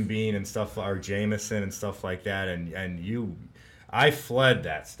of Jim Beam and stuff, or Jameson and stuff like that, I fled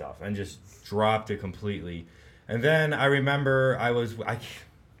that stuff and just dropped it completely. And then I remember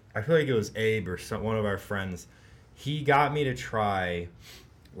I feel like it was Abe or one of our friends. he got me to try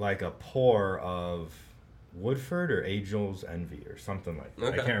like a pour of Woodford or Angel's Envy or something like that.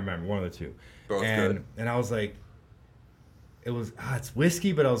 Okay. I can't remember, one of the two. Both and good. and I was like, it's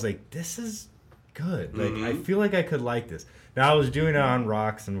whiskey, but I was like, this is good. Like I feel like I could like this. Now I was doing it on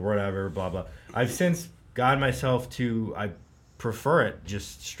rocks and whatever, blah blah. I've since gotten myself to I prefer it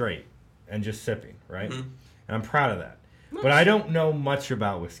just straight and just sipping, right? And I'm proud of that. But I don't know much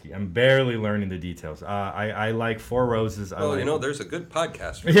about whiskey. I'm barely learning the details. I like Four Roses. Well, like, there's a good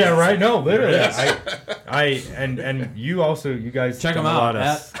podcast for yeah, that. right. No, literally. And you guys Check done them a lot out of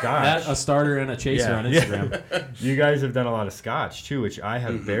at scotch. a starter and a chaser on Instagram. You guys have done a lot of scotch too, which I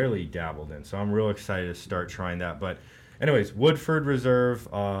have barely dabbled in. So I'm real excited to start trying that. But, anyways, Woodford Reserve.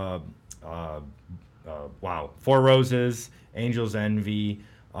 Wow, Four Roses, Angel's Envy.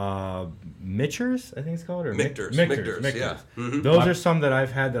 Mitchers, I think it's called, or Michter's, yeah. Those are some that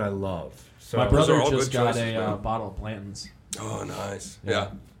I've had that I love. So My are brother all just good got choices, a man. bottle of Blanton's. Oh, nice.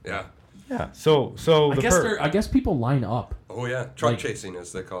 Yeah. Yeah. yeah. So I guess people line up Oh, yeah. Truck Like- chasing,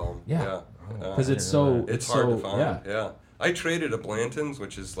 as they call them. Yeah. Yeah. because it's so It's hard so, to find. Yeah. Yeah. I traded a Blanton's,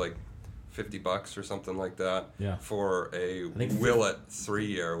 which is like $50 or something like that, Yeah. for a think Willet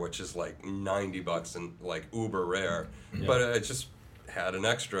 3-year, which is like $90 and like uber rare. But I just had an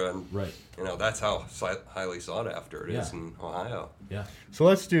extra, and Right. that's how highly sought after it is Yeah. in Ohio. Yeah. So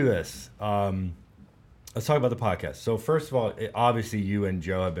let's do this. Let's talk about the podcast. So first of all, obviously you and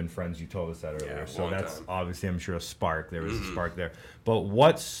Joe have been friends. You told us that earlier. Yeah, so long that's time. obviously, I'm sure, a spark. There was a spark there. But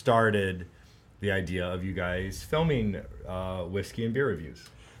what started the idea of you guys filming whiskey and beer reviews?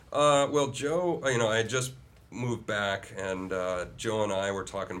 Well, Joe, I had just moved back, and Joe and I were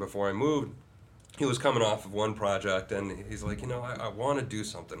talking before I moved. He was coming off of one project, and he's like, I want to do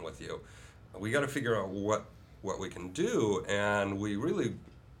something with you. We got to figure out what we can do, and we really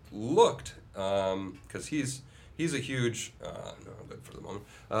looked, because he's a huge, no, I'm good for the moment.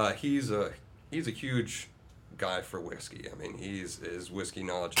 He's a huge guy for whiskey. I mean, his whiskey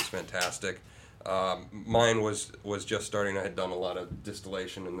knowledge is fantastic. Mine was just starting. I had done a lot of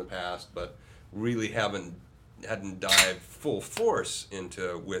distillation in the past, but really hadn't dived full force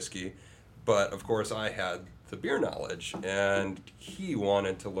into whiskey. But of course, I had the beer knowledge, and he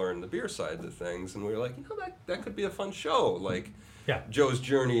wanted to learn the beer side of things. And we were like, that could be a fun show. Like, Yeah. Joe's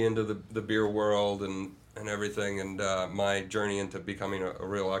journey into the beer world and everything, and my journey into becoming a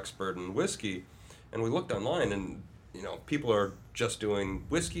real expert in whiskey. And we looked online, and people are just doing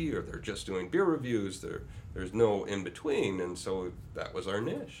whiskey, or they're just doing beer reviews. There's no in between, and so that was our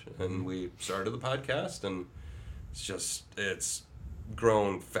niche. And we started the podcast, and it's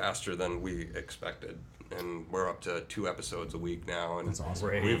grown faster than we expected, and we're up to 2 episodes a week now, and That's awesome.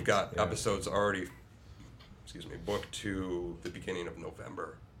 Great. we've got Yeah. episodes already, booked to the beginning of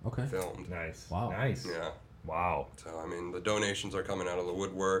November. Okay. Filmed. Nice. Wow. Nice. Yeah. Wow. So I mean, the donations are coming out of the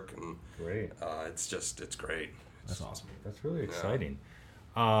woodwork, and Great. it's great. That's awesome. That's really exciting.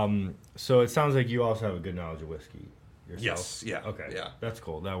 So it sounds like you also have a good knowledge of whiskey yourself. Yes, yeah, Okay. yeah. That's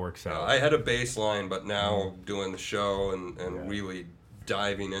cool. That works out. I had a baseline, but now doing the show and Yeah. really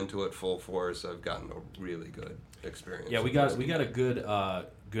diving into it full force, I've gotten a really good experience. Yeah, we with got whiskey. a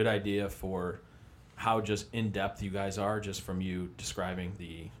good idea for how just in depth you guys are, just from you describing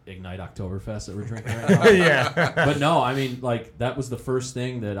the Ignite Oktoberfest that we're drinking right now. yeah. But no, I mean, like, that was the first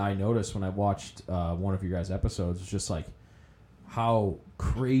thing that I noticed when I watched one of your guys' episodes. Was just like how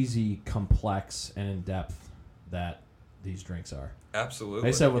crazy complex and in depth that these drinks are. Absolutely.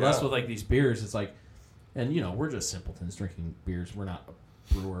 They said with us yeah. with like these beers, it's like, and we're just simpletons drinking beers. We're not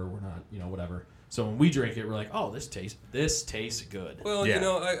a brewer. We're not whatever. So when we drink it, we're like, oh, this tastes good. Well, Yeah.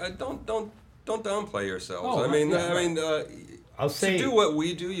 I don't downplay yourselves. Oh, I mean, yeah, I'll say to do what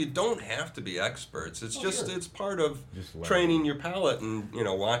we do, you don't have to be experts. It's sure. it's part of Just learn. training your palate and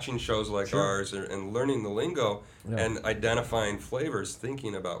watching shows like Sure. ours and learning the lingo Yeah. and identifying flavors,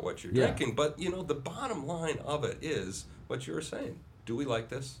 thinking about what you're Yeah. drinking. But the bottom line of it is what you were saying. Do we like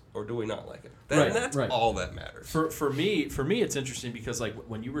this or do we not like it? Right, And that's right. all that matters. For me, it's interesting because like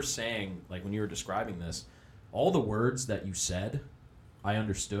when you were saying, like when you were describing this, all the words that you said, I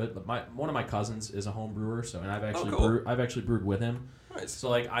understood. One of my cousins is a home brewer, and I've actually cool. I've actually brewed with him. Nice. So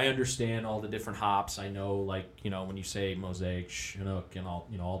like I understand all the different hops. I know like when you say Mosaic, Chinook, and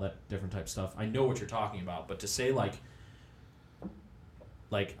all that different type stuff. I know what you're talking about. But to say like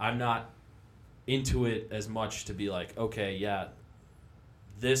I'm not into it as much to be like, okay, yeah,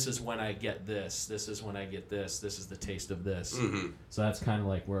 this is when I get this. This is when I get this. This is the taste of this. Mhm. So that's kind of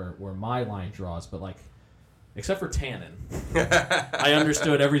like where my line draws. But like except for tannin. I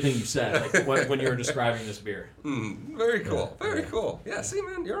understood everything you said, like when you were describing this beer. Very cool. Very cool. Yeah, see,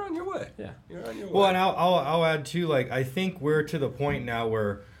 man, you're on your way. Yeah. You're on your way. Well, and I'll add too. Like, I think we're to the point now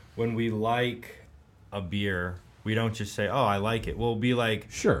where when we like a beer, we don't just say, "Oh, I like it." We'll be like,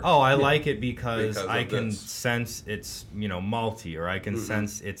 Sure. "Oh, I like it because Because I of can this." sense it's malty, or I can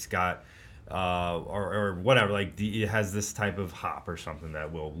sense it's got." Or whatever, like it has this type of hop or something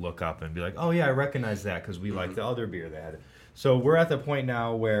that we'll look up and be like, oh yeah, I recognize that because we like the other beer they had. So we're at the point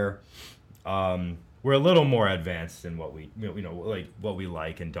now where we're a little more advanced in what we like what we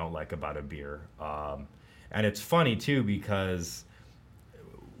like and don't like about a beer. And it's funny too because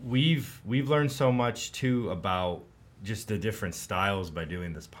we've learned so much too about just the different styles by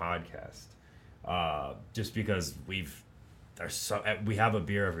doing this podcast. Just because we have a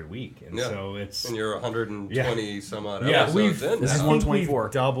beer every week, and so it's and you're 120 some odd yeah, episodes in. this is now. 124.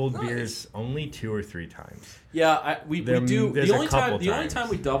 We've doubled Nice. beers only 2 or 3 times. Yeah, we do. There's The a only couple time times.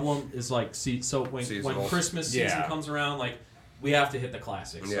 we double them is like when Seasonal. Christmas season Yeah. comes around, like we have to hit the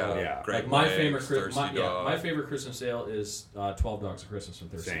classics. Yeah, So, Yeah. Great like my Lakes, favorite Thirsty Dog. my favorite Christmas ale is 12 Dogs of Christmas from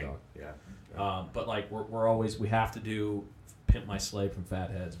Thirsty Same. Dog. Yeah. But like we're always we have to do Pimp My Sleigh from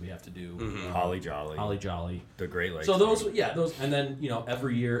Fatheads. We have to do Holly Jolly. Holly Jolly. The Great Lakes. So those, and then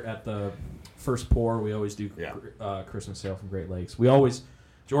every year at the first pour, we always do Yeah. Christmas ale from Great Lakes.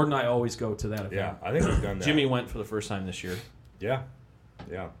 Jordan and I always go to that event. Yeah, I think we've done that. Jimmy went for the first time this year, Yeah.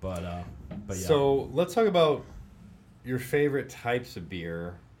 Yeah. but yeah. So let's talk about your favorite types of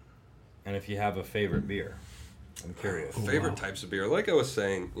beer, and if you have a favorite beer. I'm curious. Favorite types of beer, like I was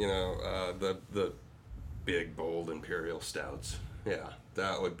saying, the big bold imperial stouts. Yeah,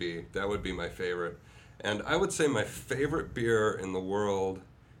 that would be my favorite. And I would say my favorite beer in the world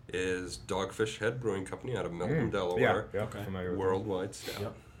is Dogfish Head Brewing Company out of Milton, Delaware. Yeah. Okay. Familiar with Worldwide stout.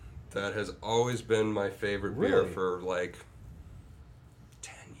 Yep. That has always been my favorite beer Really? for like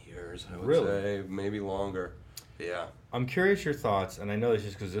 10 years, I would Really? say, maybe longer. Yeah. I'm curious your thoughts, and I know this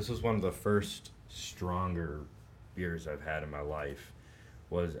just because this was one of the first stronger beers I've had in my life,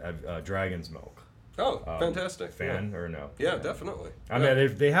 was Dragon's Milk. Oh, fantastic. Fan or no? Yeah, definitely. I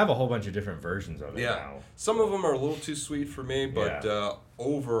mean, they have a whole bunch of different versions of it Yeah, now. some of them are a little too sweet for me, but Yeah.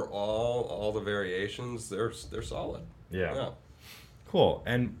 overall, all the variations they're solid. Yeah. Cool.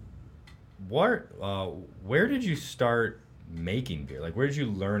 And where did you start making beer? Like, where did you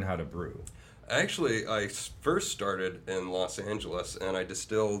learn how to brew? Actually, I first started in Los Angeles, and I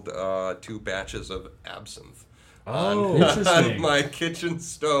distilled 2 batches of absinthe. Oh, on interesting. my kitchen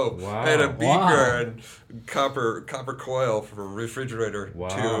stove. Wow. I had a beaker Wow. and copper coil for a refrigerator Wow.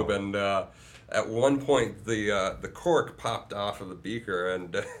 tube, and at one point the cork popped off of the beaker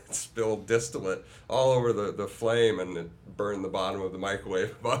and it spilled distillate all over the flame, and it burned the bottom of the microwave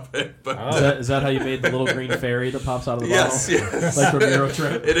above it. But Is that how you made the little green fairy that pops out of the yes, bottle? yes, Like from Euro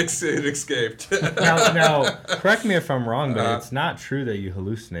Trip? it escaped. Now, correct me if I'm wrong, but it's not true that you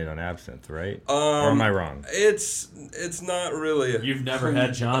hallucinate on absinthe, right? Or am I wrong? It's not really. You've never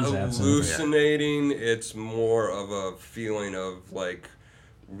had John's absinthe. hallucinating. It's more of a feeling of like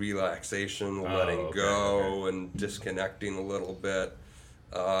relaxation, letting okay, go, and disconnecting a little bit.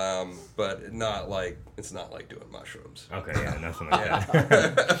 But it's not like doing mushrooms. Okay, yeah, nothing like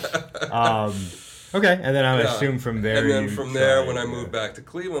that. Okay, and then I would Yeah. assume from there. And then you from there, tried, when I yeah. moved back to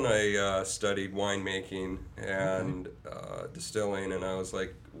Cleveland, I studied winemaking and distilling, and I was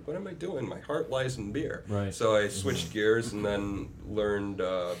like, what am I doing? My heart lies in beer. Right. So I switched gears and then learned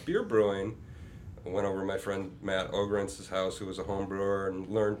beer brewing. I went over to my friend Matt Ogrentz's house, who was a home brewer, and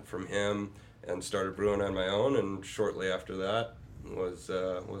learned from him and started brewing on my own, and shortly after that was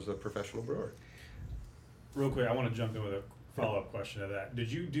a professional brewer. Real quick, I want to jump in with a follow-up question to that.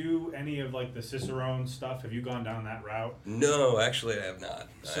 Did you do any of like the Cicerone stuff? Have you gone down that route? No, actually, I have not.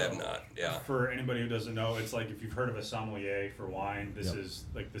 I So, have not. Yeah. For anybody who doesn't know, it's like if you've heard of a sommelier for wine, this Yep. is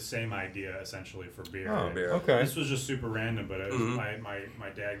like the same idea essentially for beer. Oh, And beer. okay. This was just super random, but it was Mhm. my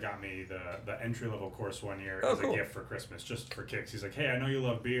dad got me the entry-level course one year Oh, as cool. a gift for Christmas, just for kicks. He's like, hey, I know you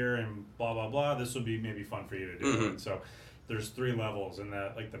love beer and blah, blah, blah. This would be maybe fun for you to do. Mhm. And so there's 3 levels, and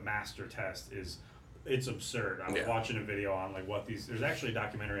the master test is, it's absurd. I was Yeah. watching a video on like what there's actually a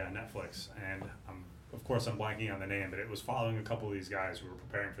documentary on Netflix, and of course I'm blanking on the name, but it was following a couple of these guys who were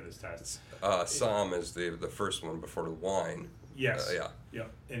preparing for this test. Somm is the first one before the wine. Yes. Yeah.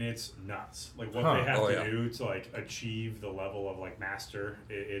 Yep. And it's nuts. Like what Huh. they have Oh, to yeah. do to like achieve the level of like master.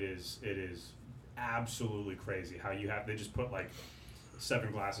 It is absolutely crazy how they just put like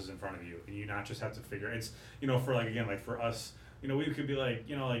 7 glasses in front of you, and you not just have to figure it's for like again like for us we could be like,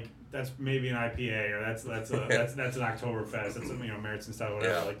 like that's maybe an IPA, or that's an Oktoberfest, that's Märzen style,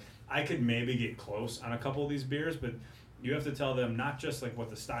 whatever. Yeah. Like I could maybe get close on a couple of these beers, but you have to tell them not just like what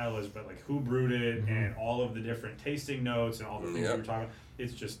the style is, but like who brewed it and all of the different tasting notes and all the things we were talking about.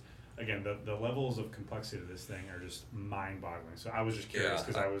 It's just, again, the levels of complexity of this thing are just mind-boggling. So I was just curious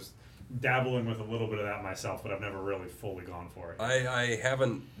because I was dabbling with a little bit of that myself, but I've never really fully gone for it. I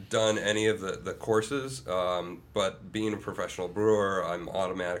haven't done any of the courses, but being a professional brewer, I'm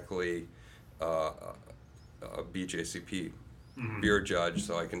automatically a BJCP beer judge,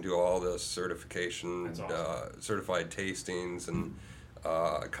 so I can do all the certification, That's awesome. certified tastings and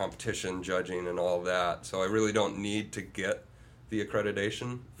competition judging and all that. So I really don't need to get the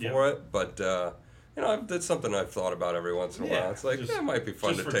accreditation for it, but that's something I've thought about every once in a while. It's like, it might be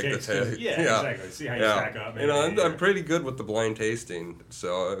fun to take the test. Yeah, exactly. See how you stack up. I'm pretty good with the blind tasting,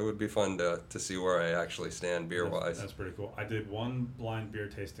 so it would be fun to see where I actually stand beer-wise. That's pretty cool. I did one blind beer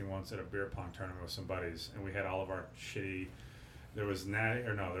tasting once at a beer pong tournament with some buddies, and we had all of our shitty. There was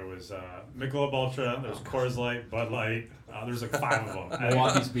Michelob Ultra, there was Coors Light, Bud Light. There's like 5 of them.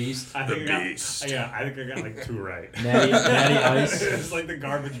 Milwaukee's Beast. I think I got like 2 right. Natty Ice. It's like the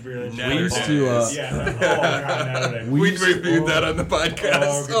garbage beer that We used to, we reviewed that on the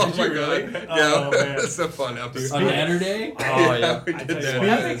podcast. Oh, my god! really? Yeah, Oh, man. it's a fun episode. A Natter Day? Oh yeah. we did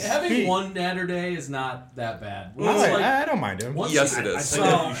that. Having one Natter Day is not that bad. I don't mind him. Yes, it is.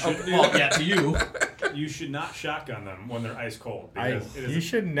 To you. You should not shotgun them when they're ice cold. You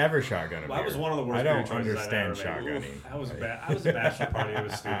should never shotgun a beer. That was one of the worst I beer don't choices understand I've ever made. shotgunning. That was bad. I was a bachelor party. It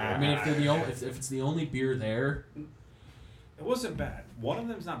was stupid. I mean, if it's the only beer there, it wasn't bad. One of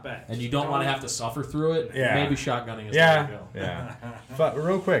them's not bad. and you don't want to have to suffer through it, maybe shotgunning is the way to go. Yeah. But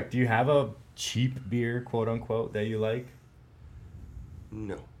real quick, do you have a cheap beer, quote unquote, that you like?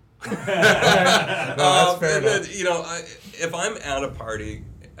 No. That's fair enough. If I'm at a party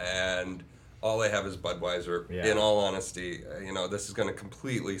and all I have is Budweiser, in all honesty, this is going to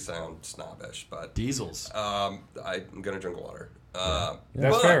completely sound snobbish, but Diesels. I'm going to drink water.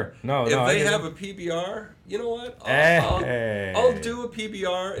 That's fair. No, if they I get have it. a PBR, you know what? Hey. I'll do a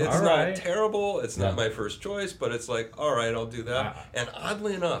PBR. It's All not right. terrible. It's not my first choice, but it's like, all right, I'll do that. And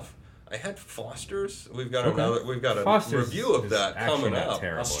oddly enough, I had Foster's. We've got a Foster's review of is that actually coming not up.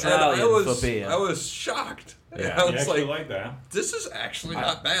 terrible. Australian for beer. I was shocked. Yeah. I You was actually like, like that. this is actually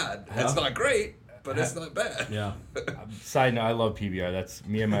not bad. It's not great, but it's not bad. Yeah. Side note, I love PBR. That's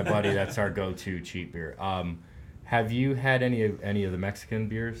me and my buddy. That's our go-to cheap beer. Have you had any of the Mexican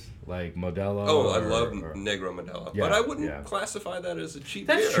beers like Modelo? Oh, I love Negro Modelo, Yeah, but I wouldn't yeah. classify that as a cheap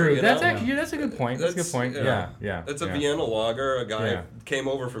That's beer. true. you That's know? actually that's a good point. That's a good point. Yeah. It's a yeah. Vienna lager. A guy Yeah. came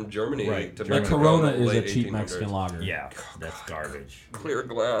over from Germany Right, to Germany. Mexico Corona in the is a late cheap 1800s. Mexican lager. Yeah, that's garbage. Clear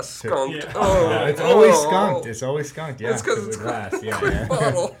glass, skunked. Yeah. Oh, It's always oh. skunked. It's always skunked. Yeah, It's because with it's glass. Yeah, clear yeah.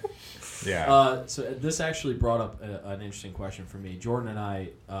 bottle. Yeah. So this actually brought up an interesting question for me. Jordan and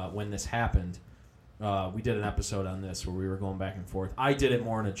I, when this happened, we did an episode on this where we were going back and forth. I did it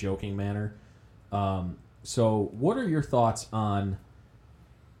more in a joking manner. So what are your thoughts on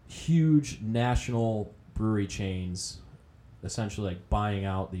huge national brewery chains essentially like buying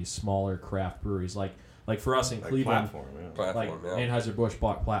out these smaller craft breweries? Like for us in Cleveland, Platform, yeah. Anheuser-Busch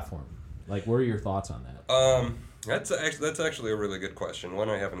bought Platform. Like, what are your thoughts on that? That's actually a really good question, one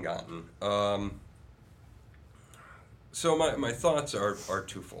I haven't gotten. So my thoughts are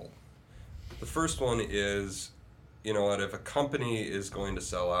twofold. The first one is, you know what, if a company is going to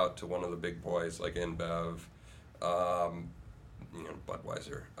sell out to one of the big boys like InBev, Budweiser,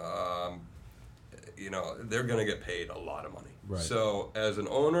 they're going to get paid a lot of money. Right. So as an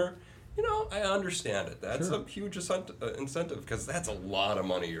owner, I understand it. That's a huge incentive because that's a lot of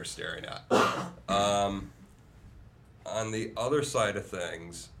money you're staring at. On the other side of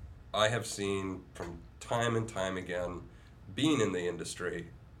things, I have seen from time and time again, being in the industry,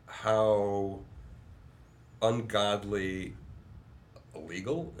 how ungodly,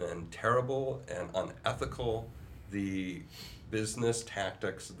 illegal, and terrible, and unethical the business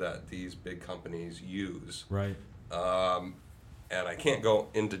tactics that these big companies use. Right. And I can't go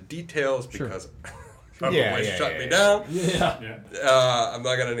into details because Yeah, otherwise yeah, shut yeah, me yeah. down. Yeah. I'm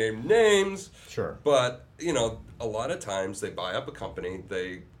not going to name names. Sure. But, a lot of times they buy up a company,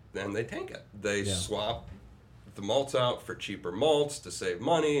 they tank it. They swap the malts out for cheaper malts to save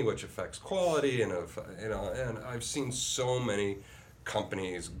money, which affects quality, and I've seen so many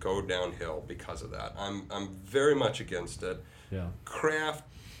companies go downhill because of that. I'm very much against it. Yeah. Craft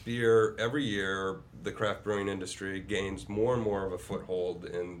beer, every year the craft brewing industry gains more and more of a foothold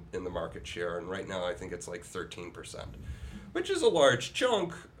in the market share, and right now I think it's like 13%, which is a large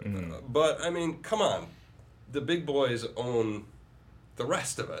chunk, but I mean, come on. the big boys own the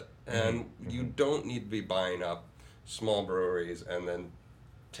rest of it, and you don't need to be buying up small breweries and then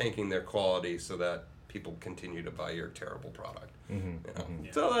tanking their quality so that people continue to buy your terrible product.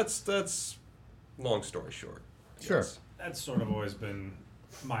 Yeah. So that's long story short. Sure. Yes. That's sort of always been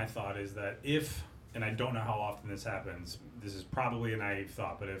my thought, is that if, and I don't know how often this happens, this is probably a naive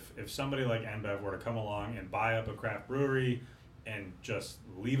thought, but if somebody like InBev were to come along and buy up a craft brewery and just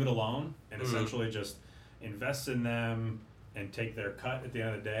leave it alone and essentially just invest in them and take their cut at the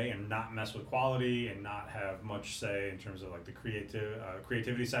end of the day and not mess with quality and not have much say in terms of like the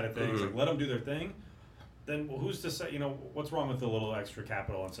creativity side of things, like let them do their thing, then who's to say, what's wrong with a little extra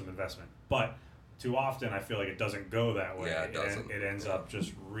capital and some investment? But too often I feel like it doesn't go that way. Yeah, it doesn't. It ends up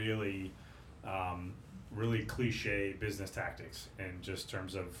just really, really cliche business tactics in just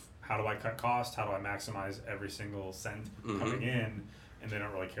terms of how do I cut costs, how do I maximize every single cent coming in, and they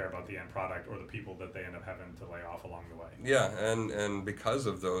don't really care about the end product or the people that they end up having to lay off along the way. Yeah, and because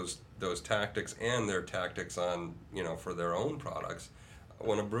of those tactics and their tactics on for their own products,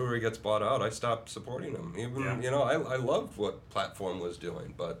 when a brewery gets bought out, I stop supporting them. Even I loved what Platform was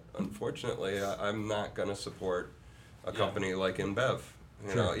doing, but unfortunately, I'm not going to support a company like InBev.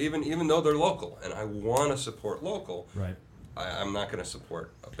 Even though they're local, and I want to support local. Right. I'm not going to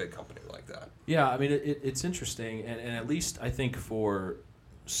support a big company like that. Yeah, I mean, it's interesting, and at least I think for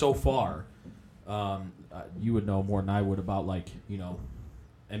so far, you would know more than I would about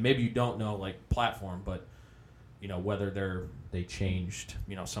and maybe you don't know Platform, but whether they changed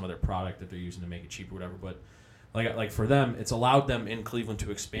some of their product that they're using to make it cheaper, or whatever. But like for them, it's allowed them in Cleveland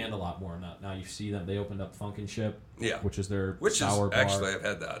to expand a lot more. Now you see them; they opened up Funkin' Ship, which is their sour bar. Actually, I've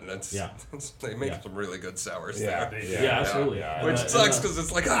had that, and they make some really good sours there. Absolutely. Yeah. Which sucks because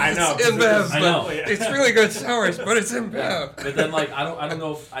it's like, I know, it's InBev, I know. but it's really good sours, but it's InBev. But then I don't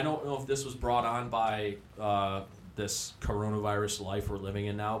know if this was brought on by this coronavirus life we're living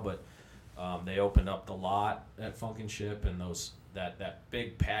in now, but they opened up the lot at Funkin' Ship and that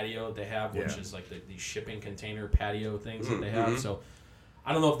big patio they have, which is like these shipping container patio things that they have. So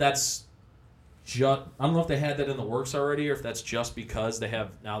I don't know if that's I don't know if they had that in the works already, or if that's just because they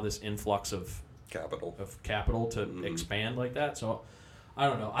have now this influx of capital to expand like that. So I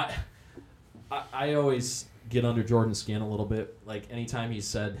don't know. I always get under Jordan's skin a little bit. Like anytime he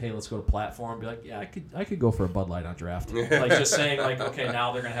said, "Hey, let's go to Platform," be like, "Yeah, I could go for a Bud Light on draft." Like just saying, okay,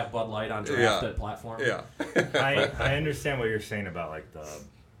 now they're gonna have Bud Light on draft at Platform. Yeah. I understand what you're saying about the.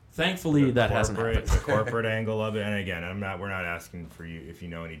 Thankfully, that hasn't happened. The corporate angle of it, and again, we're not asking for you if you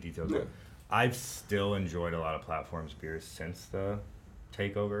know any details. Yeah. I've still enjoyed a lot of Platform's beers since the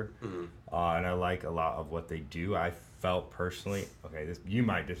takeover, and I like a lot of what they do. I felt personally, you're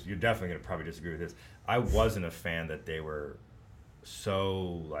definitely gonna probably disagree with this. I wasn't a fan that they were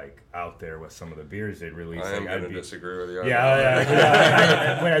so out there with some of the beers they'd release. I am going to disagree with you. But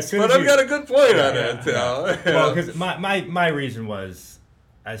I've got a good point on it. Well, because my reason was,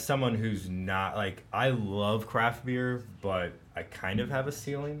 as someone who's not I love craft beer, but I kind of have a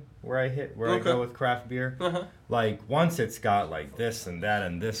ceiling where I go with craft beer. Once it's got this and that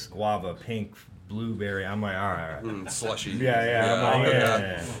and this guava, pink, blueberry, I'm like, all right. Slushy. Yeah.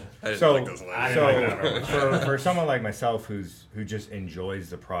 I didn't like those for someone like myself who just enjoys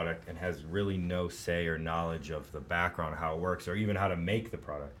the product and has really no say or knowledge of the background, how it works, or even how to make the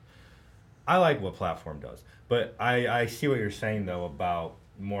product, I like what Platform does. But I see what you're saying though about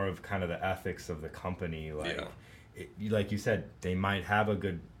more of kind of the ethics of the company. Like you said, they might have a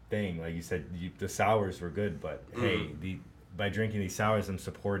good thing. Like you said, the sours were good, but hey, by drinking these sours, I'm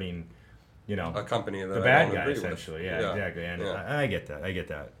supporting. A company that the I bad don't guy agree essentially, with. Exactly, and I get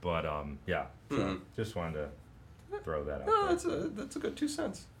that, but so just wanted to throw that out. No, that's a good 2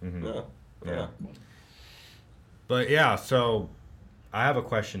 cents. Yeah. But so I have a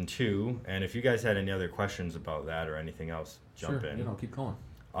question too, and if you guys had any other questions about that or anything else, jump in. Keep going.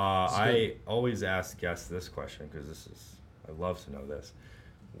 I always ask guests this question because I love to know this.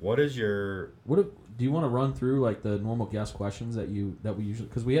 What is your? Do you want to run through the normal guest questions that we usually,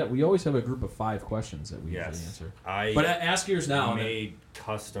 because we always have a group of 5 questions that we usually answer. But ask yours now. Made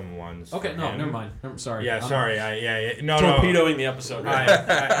custom ones. Okay, no, never mind. Sorry. Yeah, sorry. Torpedoing the episode.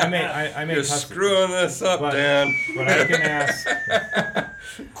 I made You're custom. Screwing this up, Dan. But I can ask.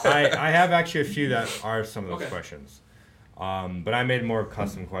 I have actually a few that are some of those questions. But I made more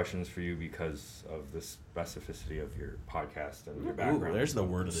custom questions for you because of the specificity of your podcast and your background. Ooh, there's the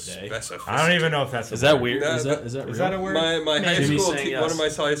word of the day. Specificity. I don't even know if that's Is a that word. weird? No, Is that real? Is that a word? My high Jimmy's school saying one of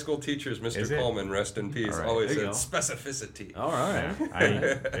yes. my high school teachers, Mr. Is it? Coleman, rest in peace, All right, always there said you specificity. All right.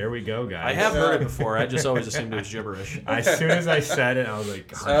 There we go, guys. I have heard it before. I just always assumed it was gibberish. As soon as I said it, I was like,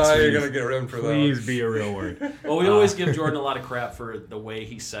 God, Oh, you're please, gonna get rid for that. please be a real word. Well, we always give Jordan a lot of crap for the way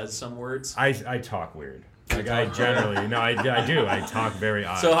he says some words. I talk weird. Like I generally, no, I do. I talk very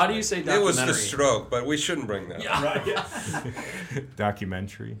odd. So how do you say It documentary? was the stroke, but we shouldn't bring that. Yeah. Right.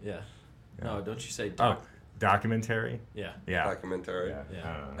 Documentary. Yeah. No, don't you say Oh, documentary. Yeah. Yeah. Documentary. Yeah. Yeah.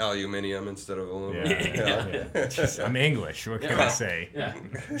 I don't know. Aluminium instead of aluminum. Yeah. Yeah. Just- I'm English. What can I say? Yeah.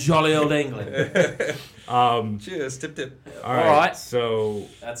 Jolly old England. Cheers, tip tip. All right. right. So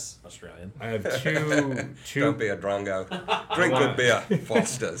That's Australian. I have two. Don't be a drongo. Drink good beer,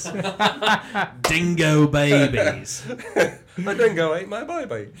 Foster's. Dingo babies. My dingo ate my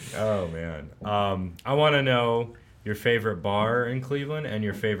baby. Oh man. I want to know your favorite bar in Cleveland and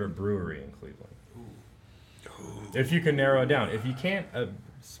your favorite brewery in Cleveland. If you can narrow it down. If you can't,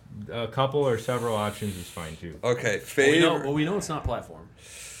 a couple or several options is fine too. Okay, Well, favorite. we know it's not platform.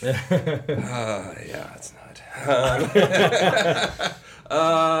 Yeah, it's not.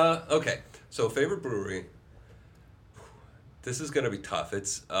 Okay, so favorite brewery. This is gonna be tough.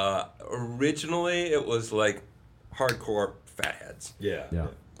 It's originally it was like hardcore fatheads, Yeah. Yeah.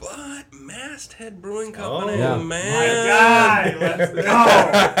 but Masthead Brewing Company, yeah. man, Guy, let's go.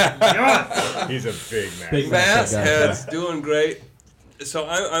 Yes. He's a big man. Big man. Masthead's doing great. So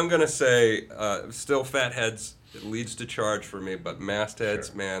I'm gonna say still Fatheads leads to charge for me, but Mastheads,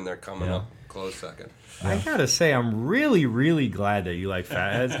 Sure. man, they're coming Yeah. up close second. I gotta say, I'm really, really glad that you like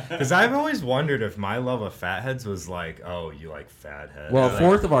fatheads because I've always wondered if my love of fatheads was like, oh, you like fatheads. Well, Like,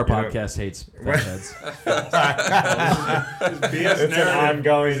 fourth of our you know- podcast hates fatheads. It's an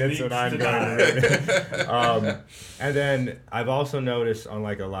ongoing. It's an Needs to ongoing. And then I've also noticed on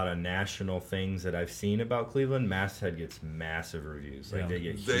like a lot of national things that I've seen about Cleveland, Masthead gets massive reviews. Like Yeah. they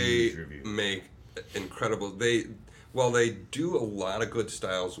get They huge reviews. make incredible. They do a lot of good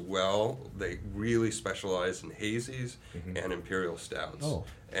styles well. They really specialize in hazies and imperial stouts. Oh.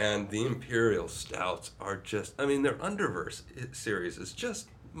 And the imperial stouts are just, I mean, their Underverse series is just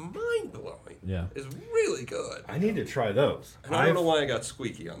mind-blowing. Yeah. It's really good. I need to try those. And I don't know why I got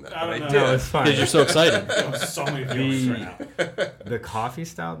squeaky on that, I but I don't did. know. No, it's fine. Because you're so excited. So many feelings right now. The coffee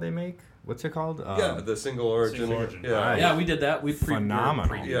stout they make. What's it called? Yeah, the single origin. Single origin. Yeah. Right. Yeah, we did that. We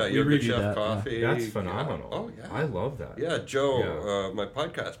Phenomenal. Yeah, we Yoga reviewed Chef that. coffee. That's Yeah. phenomenal. Oh, yeah. I love that. Yeah, Joe, Yeah. my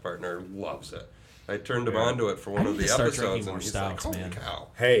podcast partner, loves it. I turned him Yeah. onto it for one I of need the to start episodes, drinking and more he's stouts, like, "Holy man." cow!"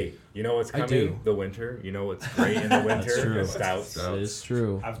 Hey, you know what's I coming? do. The winter. You know what's great in the winter? That's true. The stouts. That is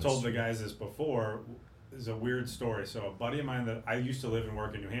true. I've told the guys this before. It's a weird story. So a buddy of mine that I used to live and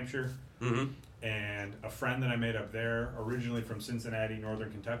work in New Hampshire, Mm-hmm. and a friend that I made up there, originally from Cincinnati, Northern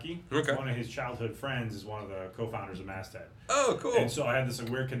Kentucky. Okay. One of his childhood friends is one of the co-founders of Masthead. Oh, cool. And so I had this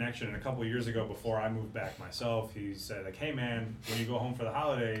weird connection. And a couple of years ago, before I moved back myself, he said, like, "Hey man, when you go home for the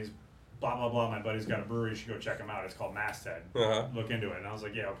holidays, blah blah blah. My buddy's got a brewery. You should go check him out. It's called Masthead. Uh-huh. Look into it." And I was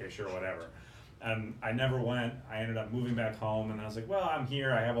like, "Yeah, okay, sure, whatever." And I never went. I ended up moving back home, and I was like, "Well, I'm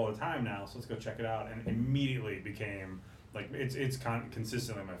here. I have all the time now, so let's go check it out." And immediately became like it's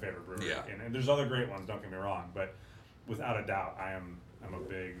consistently my favorite brewery. Yeah. And there's other great ones. Don't get me wrong, but without a doubt, I'm a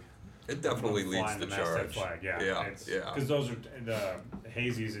big. It definitely leads flying the Masthead charge. flag. Yeah, Yeah, it's, yeah. Because those are the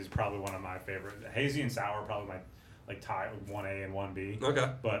hazies is probably one of my favorite. Hazy and sour are probably my like tie 1A and 1B. Okay.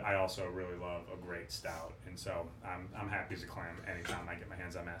 But I also really love a great stout, and so I'm happy as a clam anytime I get my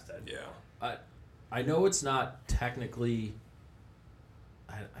hands on Masthead. Yeah. I know it's not technically.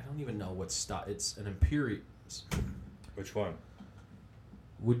 I don't even know what style. It's an imperial. Which one?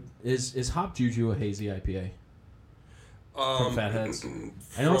 Is Hop Juju a hazy IPA? From Fatheads? I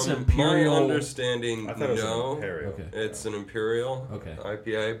know From it's an imperial. My understanding, I thought it was no. an imperial. Okay. It's an imperial Okay.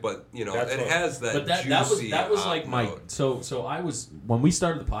 IPA, but you know That's it what- has that But that juicy. was hop like my note. so I was when we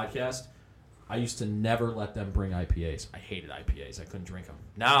started the podcast. I used to never let them bring IPAs. I hated IPAs. I couldn't drink them.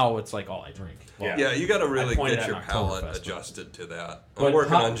 Now it's like all I drink. Well, Yeah, you got to really pointed get at your an palate Oktoberfest, but- adjusted to that. But I'm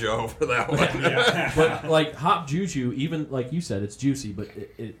working hop- on Joe for that one. Yeah. But like Hop Juju, even like you said, it's juicy, but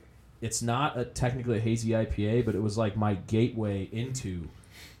it's not technically a hazy IPA, but it was like my gateway into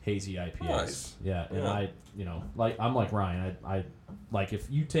hazy IPAs. Nice. Yeah, and Yeah. I'm like Ryan. I like if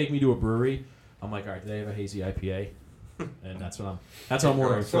you take me to a brewery, I'm like, all right, do they have a hazy IPA? And that's what I'm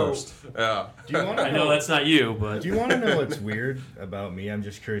ordering So- first. Yeah. Do you want to I know that's not you, but Do you want to know what's weird about me? I'm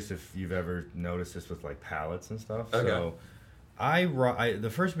just curious if you've ever noticed this with like palates and stuff. Okay. So, I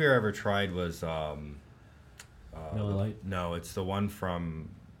the first beer I ever tried was Miller Lite? No, it's the one from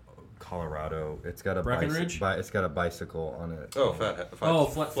Colorado. It's got a Breckenridge? it's got a bicycle on it. Oh, fat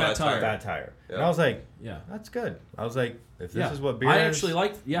Fat Tire. Fat Tire. Yeah. And I was like, Yeah. that's good. I was like, if this Yeah. is what beer I is. actually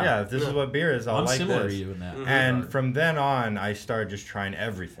like. Yeah. If this is what beer is, I'll I'm like similar this. to you in that. And from then on, I started just trying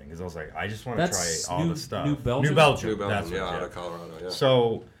everything because I was like, I just want to That's try all New- the stuff. New Belgium? New That's Belgium, what, yeah, out of Colorado, yeah.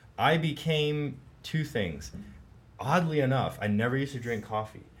 So I became two things. Oddly enough, I never used to drink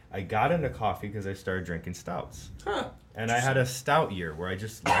coffee. I got into coffee because I started drinking stouts. Huh. And I had a stout year where I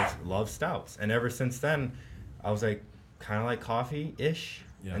just love stouts. And ever since then, I was like, kind of like coffee-ish.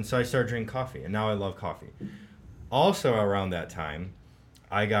 Yeah. And so I started drinking coffee. And now I love coffee. Also around that time,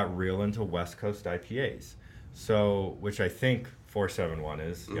 I got real into West Coast IPAs. So, which I think 471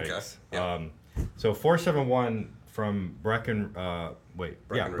 is. Okay. Yikes. Yeah. So 471 from Breckenridge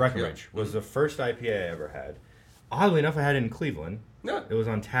Yeah. was the first IPA I ever had. Oddly enough, I had it in Cleveland. Yeah. It was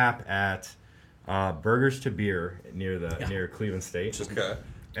on tap at Burgers to Beer near Cleveland State. Okay.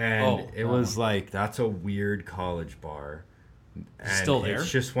 And Oh, it was like, that's a weird college bar. And Still there?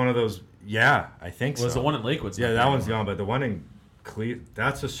 It's just one of those, yeah, I think so. Was the one in Lakewood? Yeah, that one's gone, but the one in Cleveland,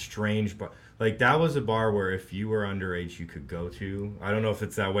 that's a strange bar. Like, that was a bar where if you were underage, you could go to. I don't know if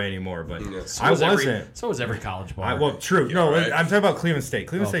it's that way anymore, but Yeah. I wasn't. So was every college bar. Well, true. Yeah, no, right. I'm talking about Cleveland State.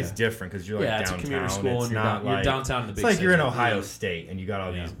 Cleveland Okay. State's different because you're like Yeah, it's a downtown. community school It's and you're not down- you're like, downtown in the big It's like you're in city. Ohio Yeah. State and you got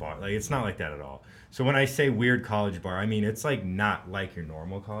all Yeah. these bars. Like, it's not like that at all. So when I say weird college bar, I mean it's like not like your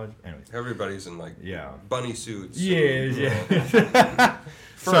normal college. Anyways. Everybody's in like Yeah. bunny suits. Yeah.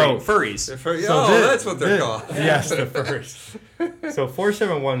 Furries. That's what they're called. Yes, the first. So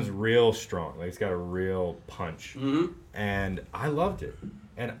 471's real strong. Like, it's got a real punch. Mm-hmm. And I loved it.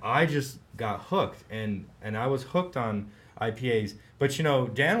 And I just got hooked. And I was hooked on IPAs. But,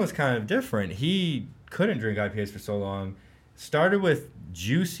 Dan was kind of different. He couldn't drink IPAs for so long. Started with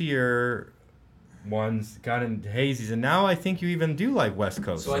juicier ones, got into hazies, and now I think you even do like West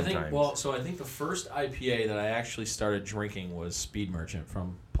Coast So I sometimes. think the first IPA that I actually started drinking was Speed Merchant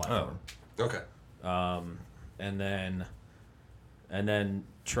from Platform. Okay. And then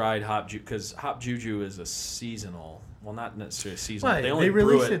tried Hop Juju because Hop Juju is a seasonal. Well, not necessarily seasonal. Right, They only they brew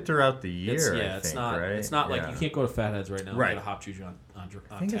release it throughout the year. It's right? not like Yeah. you can't go to Fatheads right now Right. and get a Hop Juju on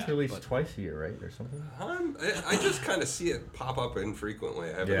I think it's tap, released but- twice a year, right, or something. I just kind of see it pop up infrequently.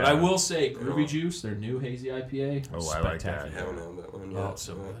 I haven't, Yeah. But I will say, Groovy Juice, their new hazy IPA, Oh, I like that. spectacular. haven't had that one yet. Oh, it's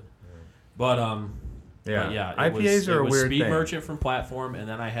so good. But Yeah, it IPAs are it a was weird Speed thing. Merchant from Platform, and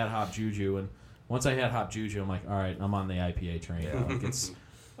then I had Hop Juju, and once I had Hop Juju, I'm like, all right, I'm on the IPA train. Yeah. Like,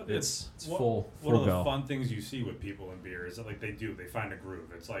 it's full One of the go. fun things you see with people in beer is that like they find a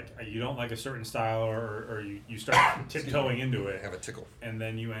groove. It's like you don't like a certain style or you start tiptoeing into it, Have a tickle. and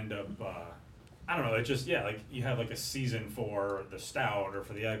then you end up I don't know. It's just like you have like a season for the stout or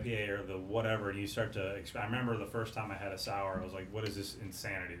for the IPA or the whatever, and you start to. I remember the first time I had a sour, I was like, "What is this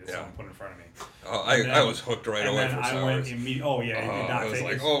insanity that someone put in front of me?" Oh, And then- I was hooked right and away then for I went sours. immediately. Oh yeah, it did not I was take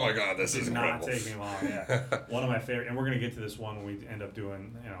like, us- oh my god, this it is did not incredible. take me long. Yeah, one of my favorite, and we're gonna get to this one when we end up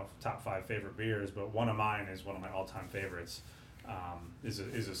doing top 5 favorite beers. But one of mine is one of my all-time favorites. Is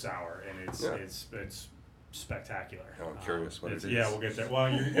a sour, and it's spectacular. Oh, I'm curious what it is. Yeah, we'll get there. Well,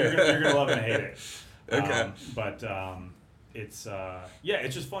 you're gonna love it and hate it. Okay. It's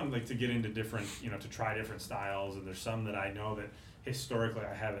it's just fun like to get into different to try different styles, and there's some that I know that historically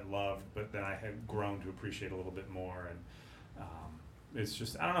I haven't loved, but then I have grown to appreciate a little bit more, and it's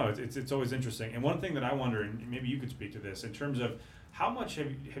just I don't know, it's always interesting. And one thing that I wonder, and maybe you could speak to this in terms of how much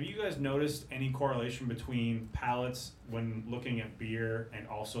have you guys noticed any correlation between palates when looking at beer and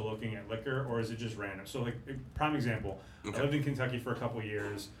also looking at liquor, or is it just random? So like prime example, Okay. I lived in Kentucky for a couple of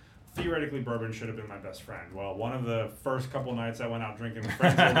years. Theoretically, bourbon should have been my best friend. Well, one of the first couple nights I went out drinking with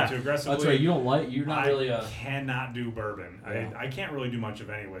friends a little bit too aggressively. That's right. You're not really a. I cannot do bourbon. Yeah. I can't really do much of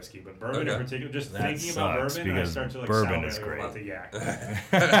any whiskey, but bourbon Okay. in particular, just That thinking about sucks bourbon, I because start to like bourbon sound is like great. I'm about to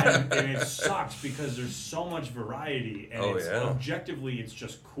yak. and it sucks because there's so much variety, and Oh, it's yeah. objectively it's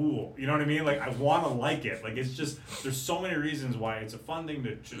just cool. You know what I mean? Like I want to like it. Like it's just there's so many reasons why it's a fun thing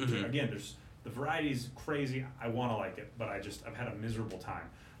to again. There's the variety's crazy. I want to like it, but I've had a miserable time.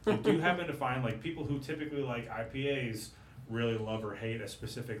 Like, do you happen to find like people who typically like IPAs really love or hate a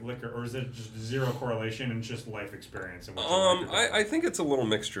specific liquor, or is it just zero correlation and just life experience? And what you like or don't I think it's a little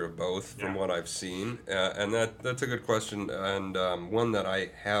mixture of both from Yeah. what I've seen, and that's a good question, and one that I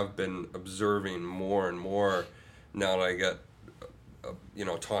have been observing more and more now that I get,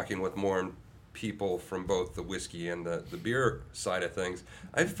 talking with more people from both the whiskey and the beer side of things.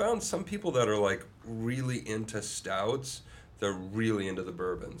 I've found some people that are like really into stouts. They're really into the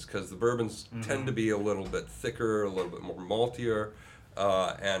bourbons because the bourbons tend to be a little bit thicker, a little bit more maltier.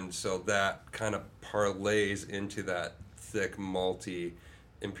 And so that kind of parlays into that thick, malty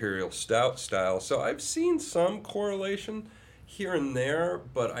imperial stout style. So I've seen some correlation here and there,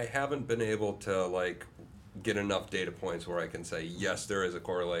 but I haven't been able to like get enough data points where I can say yes, there is a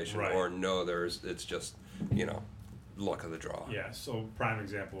correlation, Right. or no, it's just luck of the draw. Yeah, so prime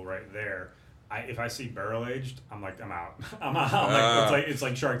example right there. If I see barrel aged, I'm like, I'm out. I'm out. It's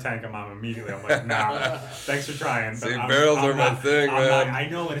like Shark Tank. I'm out immediately. I'm like, nah. Thanks for trying. But See, barrels are my thing, man. I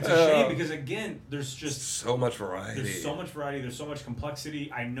know, and it's a shame because again, there's just so much variety. There's so much variety. There's so much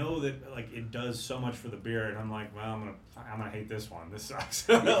complexity. I know that like it does so much for the beer, and I'm like, well, I'm gonna hate this one. This sucks.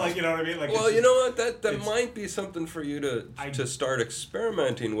 Like, you know what I mean? Like, well, you know what? That might be something for you to start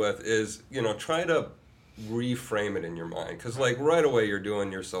experimenting with. Is try to reframe it in your mind, because like right away you're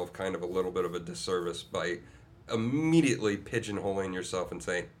doing yourself kind of a little bit of a disservice by immediately pigeonholing yourself and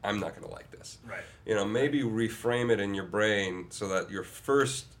saying, I'm not going to like this. Right. Maybe reframe it in your brain so that your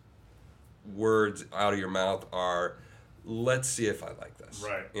first words out of your mouth are, let's see if I like this.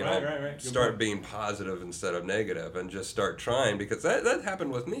 Right. Right. Good Start point. being positive instead of negative, and just start trying, because that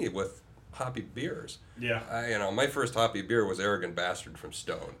happened with me with hoppy beers. Yeah. My first hoppy beer was Arrogant Bastard from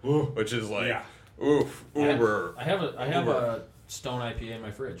Stone, Ooh. which is like, Yeah. oof, uber. I have a Stone IPA in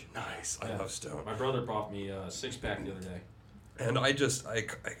my fridge. Nice. I Yeah. love Stone. My brother bought me a 6-pack the other day. And I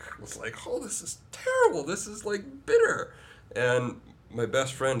was like, oh, this is terrible. This is like bitter. And my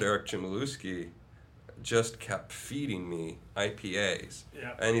best friend, Eric Chmielewski, just kept feeding me IPAs.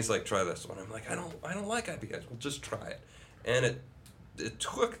 Yeah. And he's like, try this one. I'm like, I don't like IPAs. Well, just try it. And it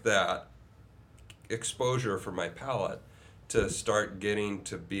took that exposure for my palate to start getting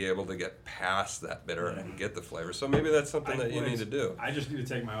to be able to get past that bitter and get the flavor. So maybe that's something that you need to do. I just need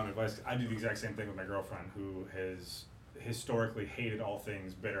to take my own advice. I do the exact same thing with my girlfriend, who has historically hated all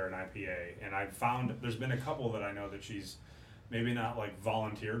things bitter and IPA. And I've found there's been a couple that I know that she's maybe not like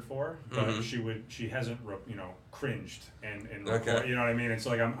volunteered for, but she hasn't cringed and Okay. you know what I mean. And so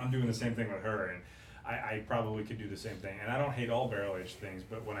like I'm doing the same thing with her, and I probably could do the same thing. And I don't hate all barrel aged things,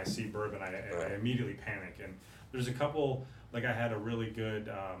 but when I see bourbon, I immediately panic. And there's a couple, like I had a really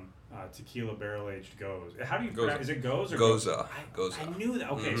good tequila barrel aged Goze. How do you pronounce? Is it Goze or Goza? I knew that.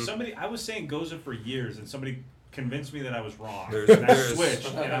 Okay, I was saying Goza for years, and somebody convinced me that I was wrong. There's- and I there's-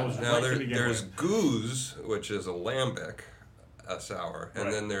 switched, and I was Now right to begin there's with. Goose, which is a lambic, a sour, and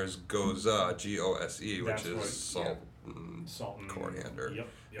Right. then there's Goza, Gose, which That's is what- salt, and Salt and coriander. Yep.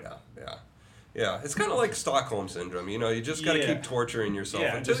 Yeah. It's kind of like Stockholm syndrome. You just got to Yeah. keep torturing yourself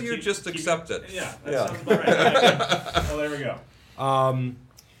Yeah, until just you keep- just keep- accept it. Yeah, that sounds about right. Well, there we go.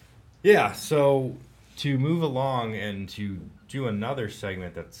 Yeah, so to move along and to do another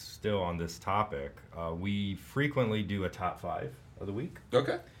segment that's still on this topic, we frequently do a top 5 of the week.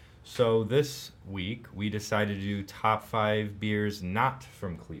 Okay. So this week, we decided to do top 5 beers not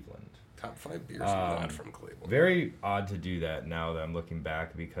from Cleveland. Top 5 beers not from Cleveland. Very odd to do that now that I'm looking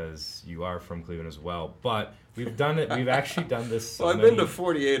back, because you are from Cleveland as well. But we've done it. We've actually done this. Well, I've been to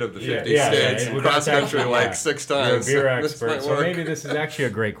 48 of the 50 Yeah, states, yeah, cross country actually, like yeah. 6 You're a times. beer This expert, might so work. maybe this is actually a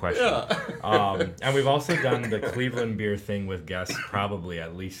great question. Yeah. And we've also done the Cleveland beer thing with guests probably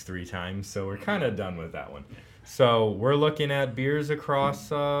at least 3 times, so we're kind of done with that one. So we're looking at beers across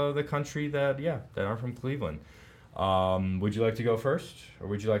the country that are from Cleveland. Would you like to go first, or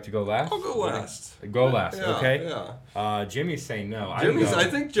would you like to go last? I'll go last. Go last, Yeah, okay? Yeah. Jimmy's saying no. I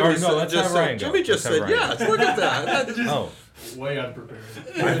think Jimmy let's just have Ryan said, go. Jimmy just Let's said have Ryan yes. Look at that. Oh, Way unprepared.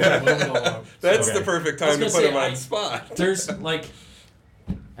 That's Okay. the perfect I was time to gonna put him say, on spot. There's like,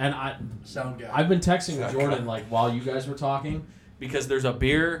 and Sound guy. I've been texting with Jordan like while you guys were talking, because there's a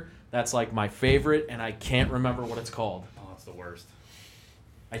beer that's like my favorite, and I can't remember what it's called. Oh, it's the worst.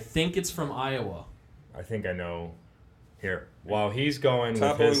 I think it's from Iowa. I think I know. Here, while he's going with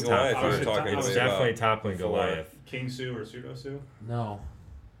Toppling his top Goliath, I we was were gonna talking it's about definitely Toppling before. Goliath. King Sue or Pseudo Sue? No.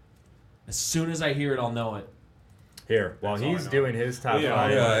 As soon as I hear it, I'll know it. Here, while That's all he's I know. doing his top Yeah,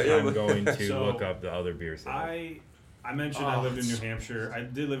 5, yeah, I'm going to So, look up the other beers. I mentioned I lived in New Hampshire. I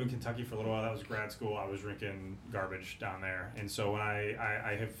did live in Kentucky for a little while. That was grad school. I was drinking garbage down there. And so when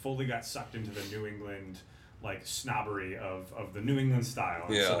I have fully got sucked into the New England like snobbery of the New England style.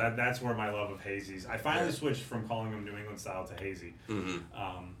 And so Yeah. that's where my love of hazies. I finally switched from calling them New England style to hazy.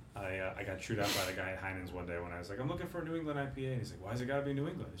 I got chewed out by the guy at Heinen's one day when I was like, I'm looking for a New England IPA. And he's like, why's it got to be New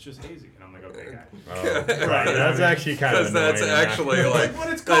England? It's just hazy. And I'm like, okay, guy. Oh, Right. That's actually kind of Because that's annoying. actually like what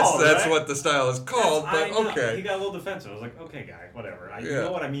it's that's called, that's right? what the style is called. I But know. okay. He got a little defensive. I was like, okay, guy, whatever. You Yeah.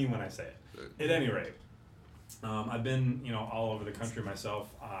 know what I mean when I say it. At any rate, I've been, all over the country myself.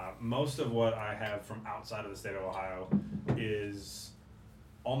 Most of what I have from outside of the state of Ohio is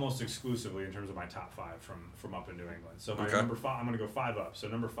almost exclusively in terms of my top 5 from up in New England. So my Okay. number 5, I'm going to go 5 up. So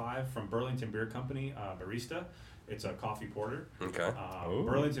number 5 from Burlington Beer Company, Barista. It's a coffee porter. Okay. Ooh.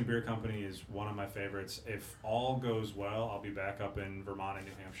 Burlington Beer Company is one of my favorites. If all goes well, I'll be back up in Vermont and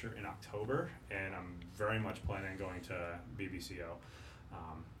New Hampshire in October, and I'm very much planning on going to BBCO.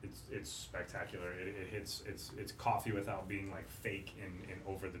 It's spectacular. It hits it's coffee without being like fake and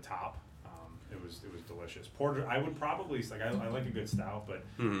over the top. It was delicious. Porter, I would probably like I like a good stout, but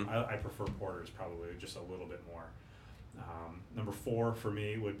I prefer porters probably just a little bit more. Number 4 for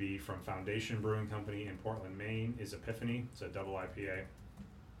me would be from Foundation Brewing Company in Portland, Maine, is Epiphany. It's a double IPA.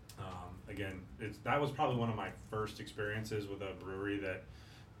 Again, that was probably one of my first experiences with a brewery that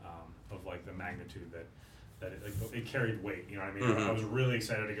of like the magnitude that it carried weight. You know what I mean? I was really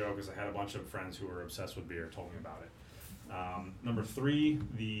excited to go because I had a bunch of friends who were obsessed with beer told me about it. Number 3,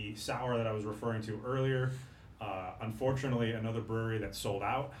 the sour that I was referring to earlier. Unfortunately, another brewery that sold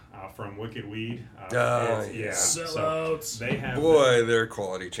out from Wicked Weed. Yeah. So they have. Boy, their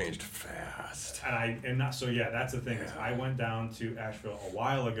quality changed fast. That's the thing. Is I went down to Asheville a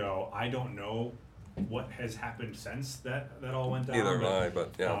while ago. I don't know what has happened since that all went down. Neither have I,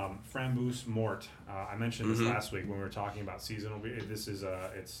 but yeah. Framboos Mort. I mentioned this last week when we were talking about seasonal beer. This is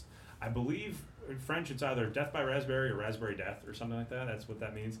it's I believe in French it's either Death by Raspberry or Raspberry Death or something like that. That's what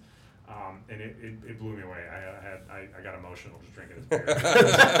that means. And it blew me away. I got emotional just drinking this beer.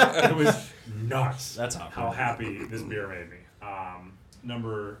 It was nuts. That's how happy this beer made me.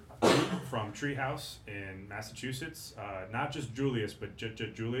 Number 2 from Treehouse in Massachusetts. Not just Julius, but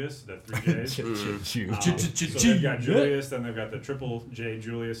Julius, the 3 J's. So they've got Julius, then they've got the triple J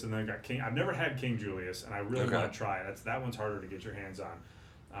Julius, and then they've got King. I've never had King Julius, and I really want to try it. That one's harder to get your hands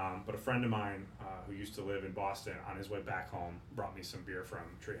on. But a friend of mine who used to live in Boston, on his way back home, brought me some beer from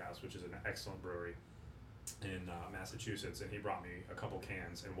Treehouse, which is an excellent brewery in Massachusetts, and he brought me a couple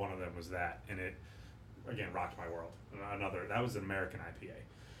cans, and one of them was that, and it, again, rocked my world. That was an American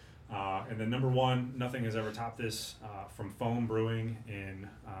IPA. And then number 1, nothing has ever topped this, from Foam Brewing in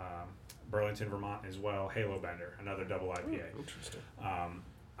Burlington, Vermont as well, Halo Bender, another double IPA. Interesting.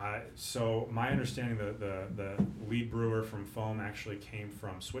 So my understanding, the lead brewer from Foam actually came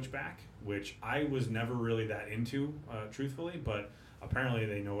from Switchback, which I was never really that into, truthfully, but apparently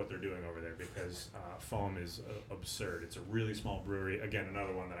they know what they're doing over there because Foam is absurd. It's a really small brewery. Again,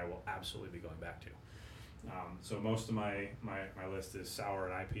 another one that I will absolutely be going back to. So most of my list is sour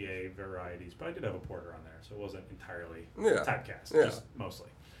and IPA varieties, but I did have a porter on there, so it wasn't entirely typecast, just mostly.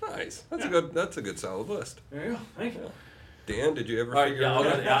 Nice. That's a good solid list. There you go. Thank you. Dan, did you ever All right, figure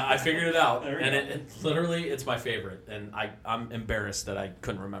it out? I figured it out, There we and go. it literally it's my favorite, and I'm embarrassed that I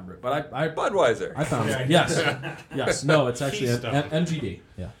couldn't remember it, but I Budweiser. found Yeah. it. Yes. No, it's actually Keystone. MGD.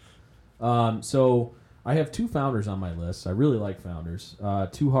 Yeah. So I have 2 Founders on my list. I really like Founders.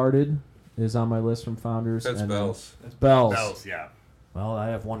 Two Hearted is on my list from Founders. That's and then Bell's. Bell's. Bells, yeah. Well, I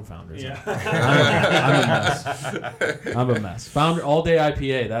have 1 Founders. Yeah. I'm a mess. Founder All Day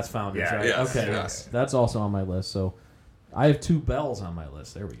IPA. That's Founders, Yeah, right? yes, Okay, yes. that's also on my list. So I have 2 Bells on my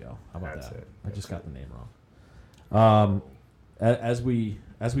list. There we go. How about That's that? it. I just got the name wrong. As we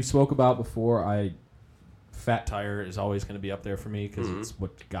spoke about before, Fat Tire is always going to be up there for me because it's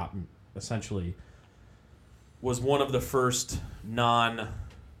what got me, essentially was one of the first non-collegey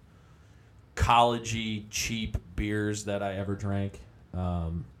cheap beers that I ever drank.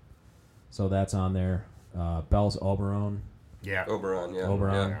 So that's on there. Bell's Oberon. Yeah. Oberon, yeah.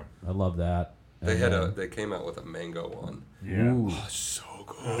 Oberon. Yeah. I love that. They And they came out with a mango one. Yeah. Ooh. Oh, so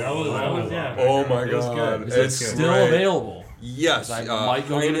good. That was yeah. Oh my It was god. good. Is it It's still great. available? Yes. I might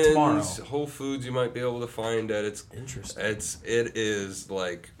go get it tomorrow. Heinen's, Whole Foods you might be able to find it. Interesting. It is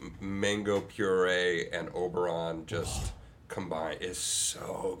like mango puree and Oberon just combined. It's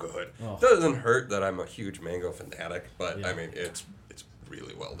so good. Oh. Doesn't hurt that I'm a huge mango fanatic, but Yeah. I mean it's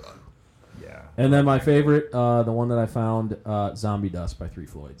really well done. Yeah. And then my favorite, the one that I found, Zombie Dust by Three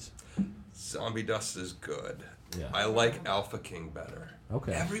Floyds. Zombie Dust is good. Yeah. I like Alpha King better.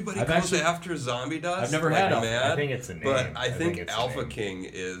 Okay. Everybody I've goes actually- after Zombie Dust. I've never like had Alpha. mad, I think it's a name. But I think it's a Alpha name. King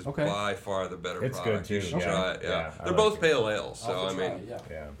is Okay. by far the better It's product. good, You too. should Okay. try it. Yeah, Yeah, I they're like both it. pale ales, so I mean,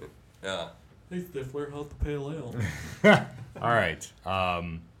 yeah. Yeah. Hey Stifler, how's the pale ale? All right.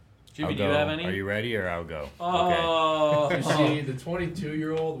 Jimmy, I'll do you go. have any? Are you ready, or I'll go? Oh, You see, the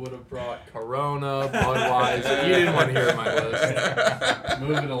 22-year-old would have brought Corona, Budweiser. You didn't want to hear my list.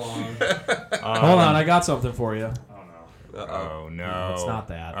 Moving along. hold on, I got something for you. Oh no. Oh no. It's not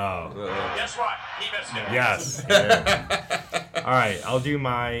that. Oh. Guess what? He missed it. Yes. Yeah. All right. I'll do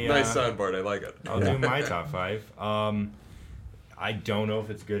my. nice soundboard. I like it. I'll do my top 5. I don't know if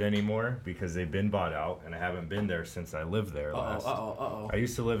it's good anymore because they've been bought out, and I haven't been there since I lived there last. I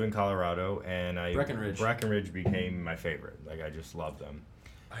used to live in Colorado, and Breckenridge became my favorite. Like, I just love them.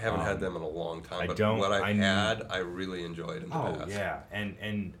 I haven't had them in a long time, but don't- what I had, I really enjoyed in the Oh past. yeah,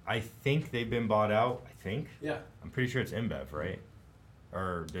 and I think they've been bought out. I think. Yeah, I'm pretty sure it's InBev, right?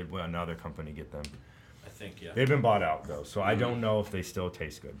 Or did another company get them? I think, yeah. They've been bought out though, so I don't know if they still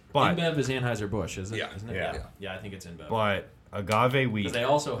taste good. But InBev is Anheuser-Busch, isn't it? Yeah. Isn't it? Yeah. Yeah, I think it's InBev. but agave wheat. Because they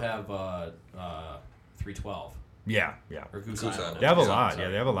also have 312 Yeah. or Goose Goose Island. Island. They have a Yeah, lot. sorry,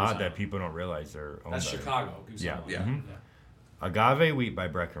 Yeah, they have a lot Goose that Island. people don't realize they're owned That's by. Chicago. Goose Yeah. Island. Yeah. Mhm. Agave wheat by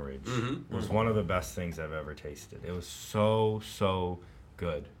Breckenridge was one of the best things I've ever tasted. It was so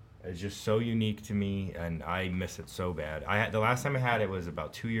good. It's just so unique to me, and I miss it so bad. The last time I had it was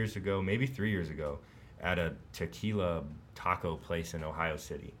about 2 years ago, maybe 3 years ago, at a tequila taco place in Ohio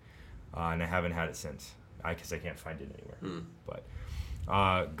City, and I haven't had it since because I can't find it anywhere. But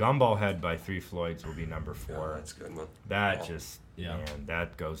Gumball Head by Three Floyds will be number 4. Oh, that's a good one. That Oh. just, Yeah. man,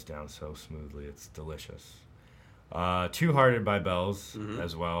 that goes down so smoothly. It's delicious. Two Hearted by Bells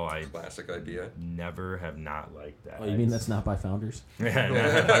as well. I Classic IPA. never have not liked that. Oh, you mean that's not by Founders? Yeah,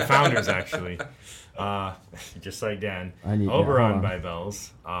 no, by Founders, actually. Just like Dan. I need- yeah, Oberon hold on. by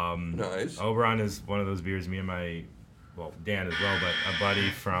Bells. Nice. Oberon is one of those beers me and Dan as well, but a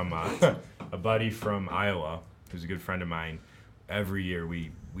buddy from Iowa, who's a good friend of mine. Every year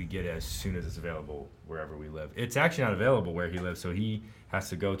we get it as soon as it's available wherever we live. It's actually not available where he lives, so he has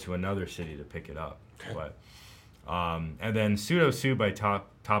to go to another city to pick it up. But and then Pseudo Sue by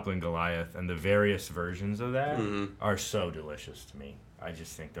Toppling Goliath, and the various versions of that are so delicious to me. I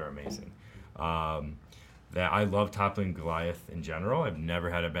just think they're amazing. That I love Toppling Goliath in general. I've never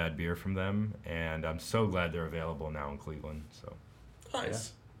had a bad beer from them, and I'm so glad they're available now in Cleveland. So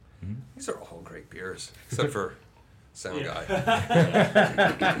Nice. These are all great beers, except for Sound Guy.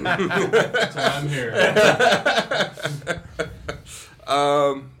 That's why I'm here.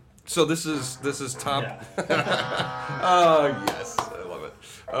 So this is top. Oh yes, I love it.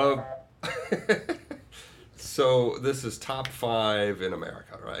 So this is top 5 in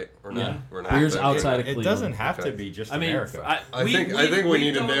America, right? We're not. Yeah. We're not. Beers that- outside of it Cleveland. doesn't have Okay. to be just I mean, America. I think we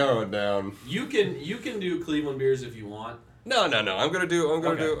need to don't- narrow it down. You can do Cleveland beers if you want. No. I'm gonna do.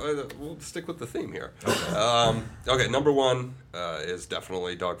 Okay. We'll stick with the theme here. Okay. Number 1 is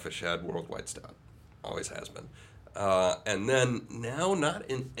definitely Dogfish Head Worldwide Stout. Always has been. And then now, not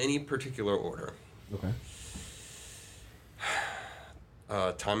in any particular order. Okay.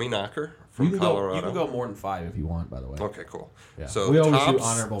 Tommy Knocker from Colorado. You can go more than 5 if you want. By the way. Okay, cool. Yeah. So We always do tops-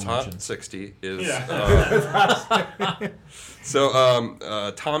 honorable top mentions. 60 is Yeah.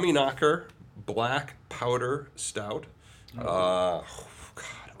 so Tommy Knocker Black Powder Stout. God,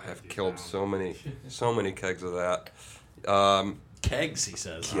 I have killed so many kegs of that. Kegs, he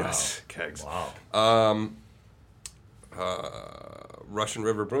says. Yes, kegs. Wow. Russian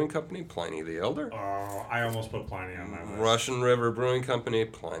River Brewing Company, Pliny the Elder. Oh, I almost put Pliny on my list. Russian River Brewing Company,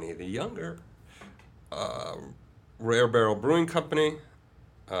 Pliny the Younger. Rare Barrel Brewing Company,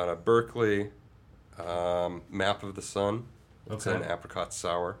 out of Berkeley. Map of the Sun. It's Okay. an apricot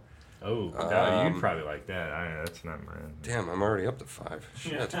sour. Oh, you'd probably like that. That's not mine. Damn, I'm already up to 5.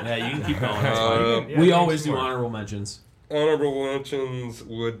 Shit. Yeah, you can keep going. Yeah, We make always some do more. honorable mentions. Honorable mentions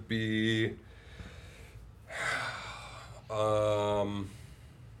would be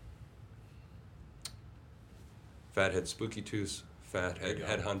Fathead Spooky Tooth, Fathead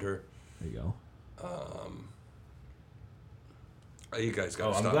Headhunter. There you go. You guys got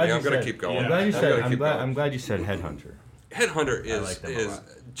Oh, to I'm stop glad me. you I'm gonna said- keep going. I'm glad you I'm said. gonna I'm keep glad. going. I'm glad you said Headhunter. Headhunter is like them a lot.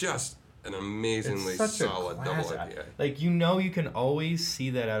 just an amazingly It's such a solid class double act. IPA. Like, you can always see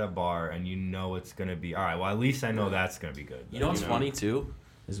that at a bar, and you know it's gonna be all right. Well, at least I know that's gonna be good. You know what's funny too?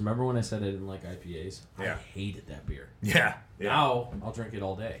 Is remember when I said I didn't like IPAs? Yeah. I hated that beer. Yeah. Now I'll drink it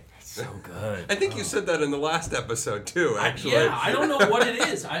all day. So good. I think you said that in the last episode too. Actually, Yeah, I don't know what it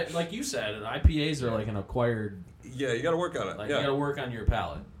is. Like you said, IPAs are like an acquired. Yeah, you got to work on it. Like yeah. you got to work on your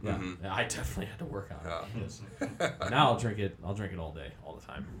palate. Yeah. Mhm. Yeah, I definitely had to work on it. Yeah. Now I'll drink it. I'll drink it all day, all the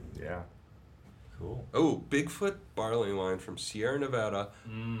time. Yeah. Cool. Oh, Bigfoot barley wine from Sierra Nevada,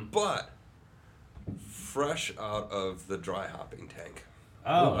 but fresh out of the dry hopping tank.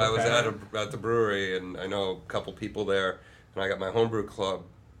 Oh, I was at the brewery, and I know a couple people there, and I got my homebrew club,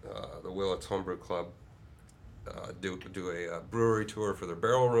 the Willits Homebrew Club, do a brewery tour for their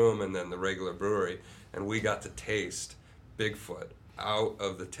barrel room and then the regular brewery, and we got to taste Bigfoot out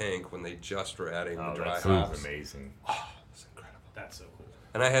of the tank when they just were adding the dry that hops. sounds amazing. Oh, it was incredible. That's so cool.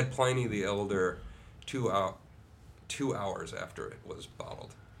 And I had Pliny the Elder 2 hours after it was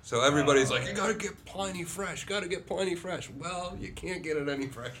bottled. So everybody's like, you gotta get Pliny Fresh, gotta get Pliny Fresh. Well, you can't get it any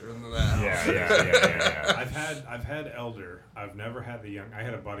fresher than that. Yeah. I've had Elder. I've never had the young. I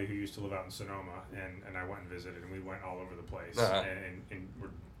had a buddy who used to live out in Sonoma, and I went and visited, and we went all over the place. Uh-huh.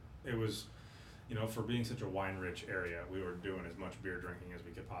 It was, for being such a wine-rich area, we were doing as much beer drinking as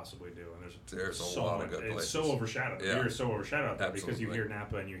we could possibly do. And there's a so lot much, of good it's places. so overshadowed. Yeah. Beer is so overshadowed there because you Absolutely. hear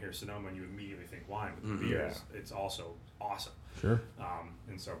Napa and you hear Sonoma and you immediately think wine, but the beer it's also awesome. Sure.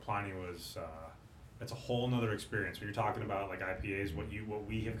 And so Pliny was that's a whole nother experience when you're talking about like IPAs. What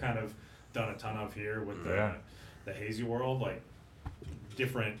we have kind of done a ton of here with the hazy world, like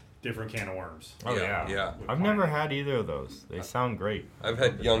different can of worms. Oh yeah. With I've Pliny. never had either of those. They sound great. I've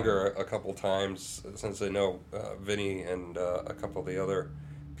had Younger a couple times since I know Vinny and a couple of the other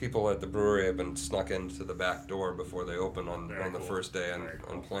people at the brewery have been snuck into the back door before they open on Very the cool. first day Very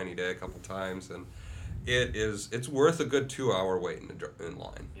cool. on Pliny Day a couple times, and it's worth a good 2-hour wait in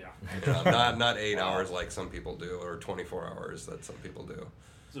line. Yeah, Not 8 hours like some people do, or 24 hours that some people do.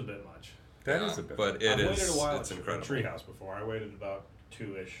 it's a bit much. That Yeah, is a bit. but I've it waited is a while it's at incredible. Treehouse before. I waited about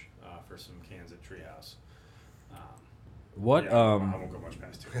 2-ish for some cans at Treehouse. What Yeah, I won't go much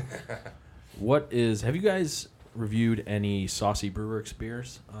past 2. have you guys reviewed any Saucy Brewerix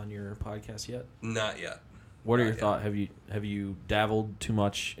beers on your podcast yet? Not yet. What are your Not yet. thoughts? Have you dabbled too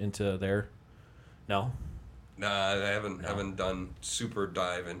much into there? No. Nah, I haven't done super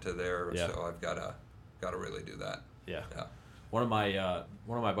dive into there, Yeah. so I've gotta really do that. Yeah. Yeah. One of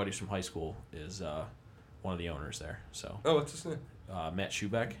my buddies from high school is one of the owners there. So Oh, what's his name? Matt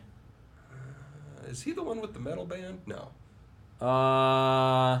Schubeck. Is he the one with the metal band? No.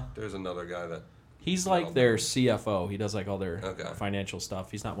 Uh, There's another guy that. he's like their CFO. He does like all their Okay. financial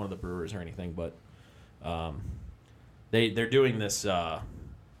stuff. He's not one of the brewers or anything, but they're doing this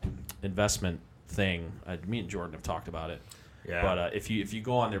investment thing. Me and Jordan have talked about it. Yeah. But if you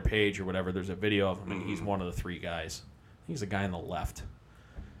go on their page or whatever, there's a video of him, and he's one of the 3 guys. I think he's the guy on the left.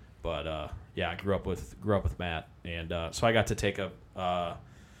 But I grew up with Matt, and so I got to take a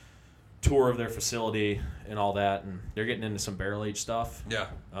tour of their facility and all that, and they're getting into some barrel aged stuff. Yeah.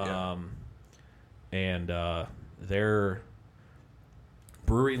 And their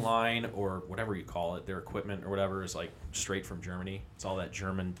brewery line, or whatever you call it, their equipment or whatever, is like straight from Germany. It's all that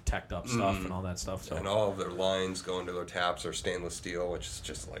German teched up stuff and all that stuff. So And all of their lines go into their taps are stainless steel, which is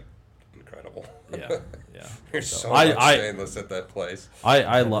just like incredible. yeah. There's So so much I stainless at that place.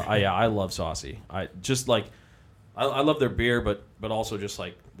 I love Saucy. I just like I love their beer, but also just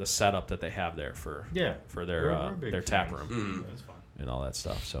like the setup that they have there for Yeah. their We're big their tap fans. room That's fun. and all that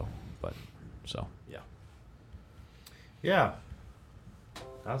stuff. So yeah. Yeah.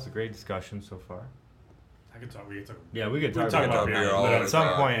 That was a great discussion so far. We could talk. Yeah, we could We talk talk about about beer, beer but all at the some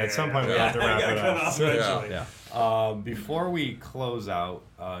time. point, we have to wrap We gotta it cut up. off eventually. Yeah. Before we close out,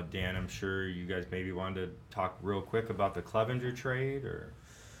 Dan, I'm sure you guys maybe wanted to talk real quick about the Clevenger trade, or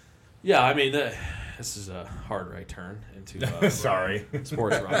Yeah, I mean, this is a hard right turn into sorry,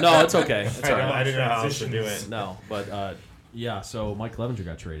 sports. No, it's okay. It's all right. I didn't know how else to do it. No, but yeah. So Mike Clevenger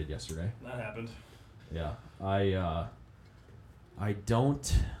got traded yesterday. That happened. Yeah, I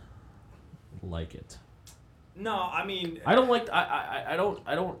don't like it. No, I mean, I don't like. I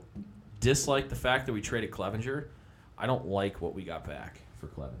don't dislike the fact that we traded Clevenger. I don't like what we got back for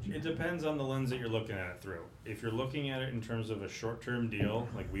Clevenger. it depends on the lens that you're looking at it through. If you're looking at it in terms of a short-term deal,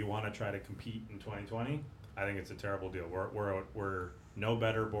 like we want to try to compete in 2020, I think it's a terrible deal. We're no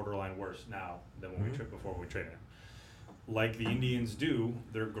better, borderline worse now than when before we traded him. Like the Indians do,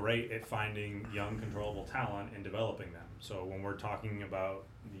 they're great at finding young, controllable talent and developing them. So when we're talking about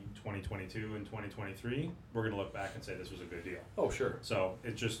the 2022 and 2023, we're going to look back and say this was a good deal. Oh, sure. So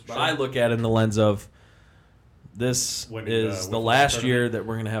it's just. But I look at it in the lens of this Winning is the the Wiffle last tournament. year that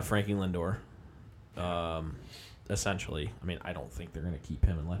we're going to have Frankie Lindor. Essentially, I mean, I don't think they're going to keep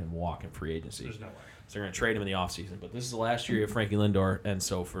him and let him walk in free agency. There's no way. So they're going to trade him in the offseason. But this is the last year of Frankie Lindor, and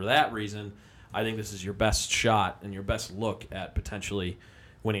so for that reason, I think this is your best shot and your best look at potentially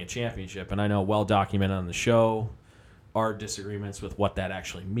winning a championship. And I know, well documented on the show, our disagreements with what that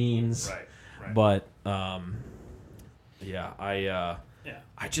actually means. Right. But Yeah.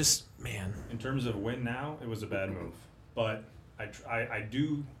 I just, man, In terms of win now, it was a bad move. But I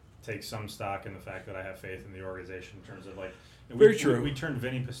do take some stock in the fact that I have faith in the organization in terms of like. Very true. We turned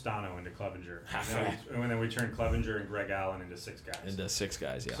Vinny Pistano into Clevenger. And then we turned Clevenger and Greg Allen into 6 guys. into 6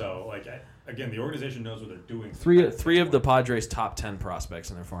 guys, yeah. So, again, the organization knows what they're doing. Three of the Padres' top 10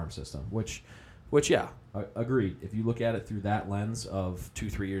 prospects in their farm system, which yeah, agreed. If you look at it through that lens of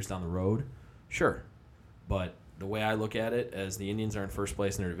 2-3 years down the road, sure. But the way I look at it, as the Indians are in first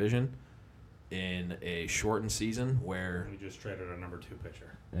place in their division, in a shortened season where We just traded our number 2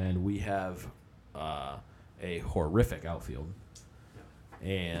 pitcher. and we have a horrific outfield,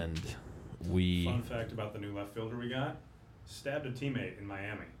 and we Fun fact about the new left fielder we got: stabbed a teammate in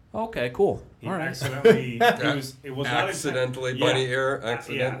Miami. okay, cool. He All right. accidentally, it was not Accidentally, yeah. bunny ear,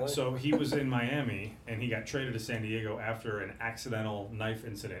 accidentally. Yeah, so he was in Miami, and he got traded to San Diego after an accidental knife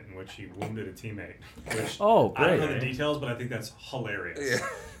incident in which he wounded a teammate. Which Oh, I don't great. know the details, but I think that's hilarious. Yeah.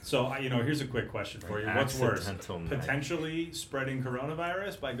 So, here's a quick question for you. What's worse? Accidental knife. Potentially spreading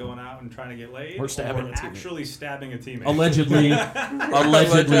coronavirus by going out and trying to get laid? Or stabbing a teammate. actually stabbing a teammate? Allegedly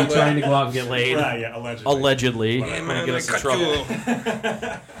trying to go out and get laid. Right, yeah, allegedly. Allegedly. Yeah, Gonna Man, get I us in cut trouble.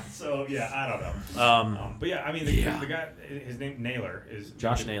 you. So, yeah, I don't know. But yeah, I mean, the guy, his name Naylor is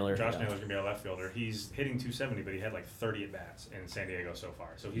Josh Naylor, Josh yeah. Naylor's gonna be our left fielder. He's hitting 270, but he had like 30 at bats in San Diego so far.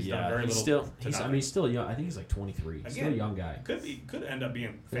 So he's done very he's little. still. to nothing. He's still young. I think he's like 23. He's still a Again, young guy. could end up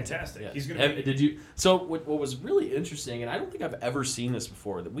being fantastic. Yeah. He's gonna be. Did you? So what was really interesting, and I don't think I've ever seen this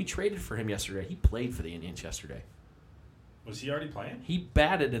before, that we traded for him yesterday. He played for the Indians yesterday. Was he already playing? He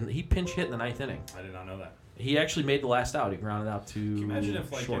batted and he pinch hit in the 9th inning. I did not know that. He actually made the last out. He grounded out to. Can you imagine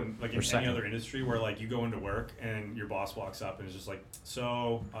if, like, short in or any second. other industry where, like, you go into work and your boss walks up and is just like,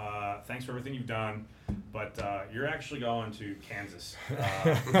 "So, thanks for everything you've done, but you're actually going to Kansas.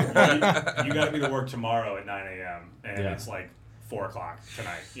 You got to be to work tomorrow at 9 a.m. and Yeah. it's like 4 o'clock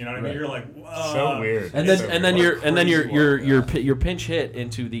tonight." You know what I mean? Right. You're like, So weird. And It's then so and then weird. you're and then crazy you're pinch hit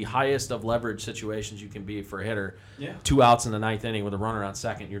into the highest of leverage situations you can be for a hitter. Yeah. 2 outs in the 9th inning with a runner on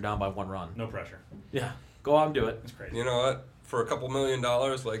second. You're down by 1 run. No pressure. Yeah, go out and do it. It's crazy. You know what? For a couple $1 million,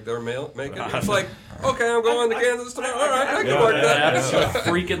 like they're making, it's like, okay, I'm going to Kansas tomorrow. All right, I can Yeah, work yeah, that. Absolutely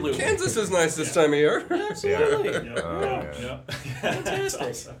freaking loop. Kansas is nice this time of year. Absolutely. Yep, yeah. yep. Fantastic.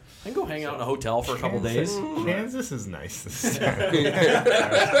 Awesome. I can go hang out in a hotel for a couple days. Kansas is nice this time.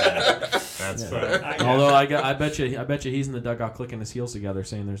 That's fun. Although I bet you he's in the dugout clicking his heels together,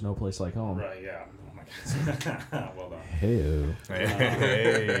 saying there's no place like home. Right, yeah. Oh my God. Well done. Hey.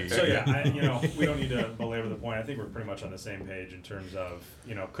 Hey. So yeah, we don't need to belabor the point. I think we're pretty much on the same page in terms of,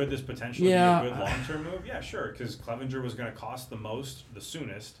 could this potentially Yeah. be a good long-term move? Yeah, sure, because Clevenger was going to cost the most, the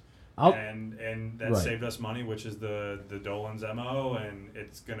soonest, I'll- and that Right. saved us money, which is the Dolan's MO, and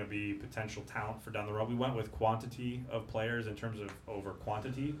it's going to be potential talent for down the road. We went with quantity of players in terms of over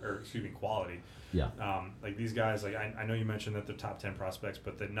quality. Yeah. Like these guys, like I know you mentioned that they're top 10 prospects,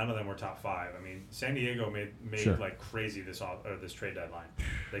 but that none of them were top 5. I mean, San Diego made Sure. like crazy this trade deadline.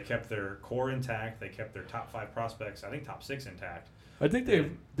 They kept their core intact. They kept their top 5 prospects. I think top 6 intact. I think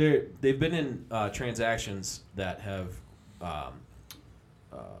they've been in transactions that have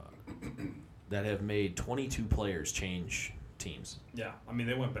made 22 players change teams, Yeah, I mean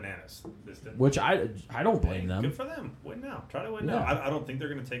they went bananas. This didn't. which I don't blame Hey, them. Good for them. Win now. Try to win Yeah. now. I don't think they're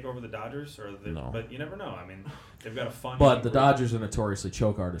going to take over the Dodgers, No. but you never know. I mean, they've got a fun. But young the group. Dodgers are notoriously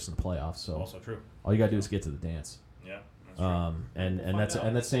choke artists in the playoffs, so Also true. all you gotta do is get to the dance. Yeah. That's true. And Find that's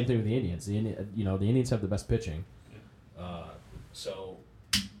out. the same thing with the Indians. The Indians have the best pitching. So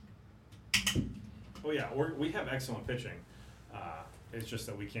Well, yeah, we have excellent pitching. It's just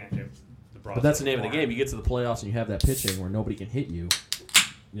that we can't get the broad. but that's the name of the game. You get to the playoffs and you have that pitching where nobody can hit you.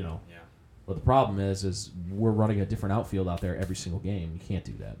 Yeah. But the problem is we're running a different outfield out there every single game. You can't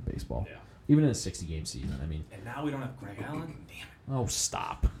do that in baseball. Yeah. Even in a 60-game season. I mean, And now we don't have Greg Allen. Damn it. oh,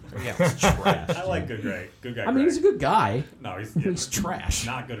 stop. Yeah, it's trash. I like good Greg. Good guy. I mean, Greg. he's a good guy. No, he's He's trash.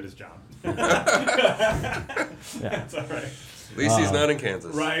 not good at his job. Yeah. That's all right. At least he's not in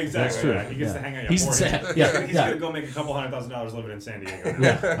Kansas. Right, exactly. true. Right. He gets Yeah. to hang out. He's more. sad. Yeah, He's yeah. gonna go make a couple $100,000 living in San Diego.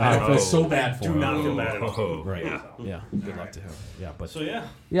 Yeah, I feel so bad for Do him. not feel bad at all. Oh, Right. So, Yeah. Good luck to him. Yeah, but So yeah.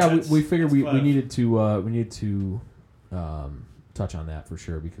 yeah, that's- we figured that's we Clev. needed to touch on that for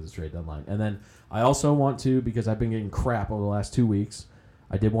sure because of trade deadline. And then I also want to, because I've been getting crap over the last 2 weeks,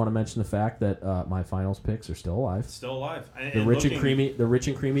 I did want to mention the fact that my finals picks are still alive. Still alive. The rich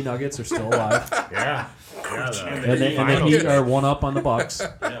and creamy Nuggets are still alive, Yeah. and the Heat are 1 up on the Bucks.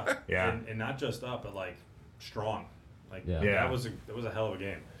 Yeah. Yeah. And not just up, but like strong. Like Yeah. Yeah. that was a hell of a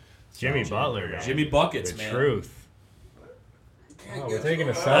game. Jimmy So- Butler, man. Jimmy buckets, The man. truth. Oh, we're taking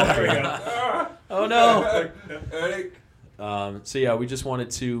a There we selfie. go. Oh no. Ready? So yeah, we just wanted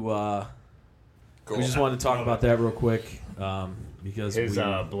to Cool. we just wanted to talk about that real quick because His we,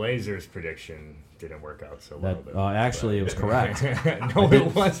 Blazers prediction didn't work out so well. that actually it was correct. No,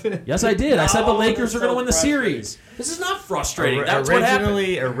 it wasn't. Yes, I did. I said the No, Lakers that's are going to so win the frustrating. series. This is not frustrating. That's what happened.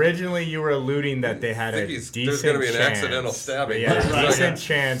 Originally, you were alluding that they had I a think there's decent gonna be an chance. accidental stabbing. They had a Right. decent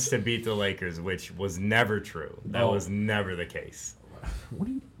chance to beat the Lakers, which was never true. That No. was never the case.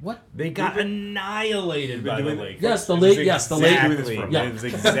 What? They got annihilated by the Lakers. Yes, the It was Lakers. Yes, the exactly- Lakers. Yeah. It was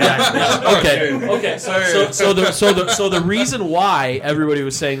exactly. Okay. So the reason why everybody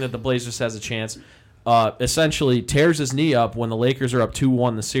was saying that the Blazers has a chance, essentially tears his knee up when the Lakers are up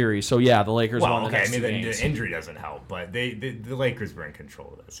 2-1 the series. So yeah, the Lakers won the Okay, next I mean, two the games. injury doesn't help, but the Lakers were in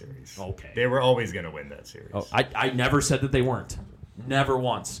control of that series. Okay. They were always going to win that series. Oh, I never said that they weren't. Never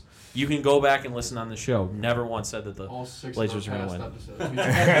once. You can go back and listen on the show. Never once said that the All 6 Blazers are of our going to past win.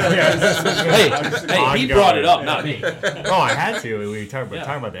 episodes. Hey, he brought it up, not me. Oh, I had to. We were talking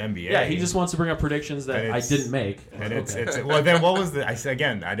about the NBA. Yeah, he just wants to bring up predictions that And I it's- didn't make. And it's well, then what was the?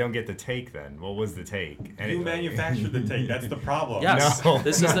 Again, I don't get the take. Then what was the take? And You manufactured the take. That's the problem. Yes. No.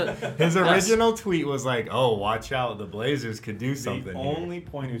 This is the His yes. original tweet was like, "Oh, watch out! The Blazers could do The something." here." only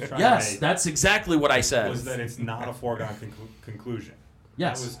point he was trying Yes, to make that's exactly what I said. was that it's not a foregone conclusion.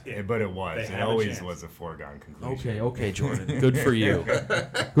 Yes. That was Yeah, it. but it was. They It have a always chance. was a foregone conclusion. Okay, Jordan. Good for you.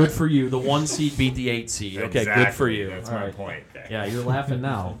 Good for you. The 1 seed beat the 8 seed. Okay, good for Exactly. you. That's All my right. point. Yeah, you're laughing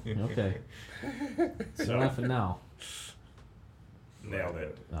now. Okay. So, You're laughing now. nailed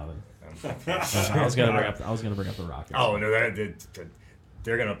it. No, I was gonna bring up the Rockets. Oh no,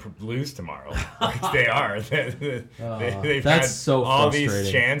 they're gonna lose tomorrow. Like they are. They've that's had so all frustrating.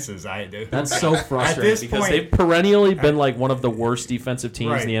 these chances. That's so frustrating this because point- they've perennially been like one of the worst defensive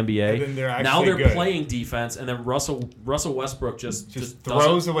teams Right. in the And NBA. then they're Now actually they're good. playing defense, and then Russell Westbrook just throws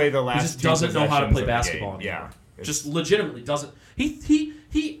doesn't, away the he last. just two doesn't know how to possessions play of the basketball game. anymore. Yeah, Just legitimately doesn't. He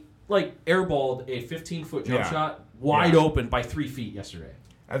like airballed a 15-foot jump Yeah. shot wide Yeah. open by 3 feet yesterday.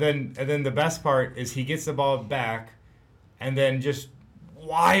 And then the best part is he gets the ball back, and then just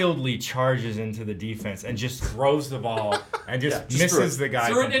wildly charges into the defense and just throws the ball and just misses the guy.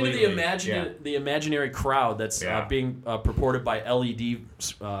 Threw it into the completely. the imaginary crowd that's Yeah. being purported by LED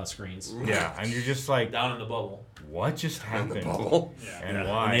screens Yeah, and you're just like, down in the bubble, what just happened? Bubble. And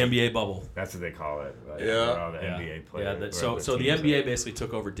why? in the NBA bubble. That's what they call it. Like, Yeah. where all the NBA players. So the teams NBA are. basically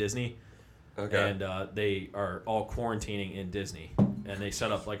took over Disney, Okay. and they are all quarantining in Disney, and they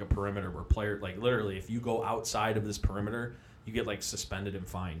set up like a perimeter where literally, if you go outside of this perimeter, you get like suspended and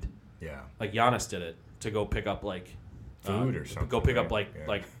fined. Yeah. Like Giannis did it to go pick up like Food or something, Go pick up right?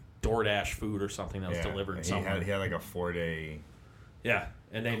 like DoorDash food or something that was Yeah. delivered He somewhere. had like a 4-day. Yeah,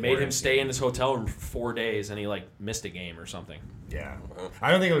 and they made him stay in his hotel room for 4 days, and he like missed a game or something. Yeah.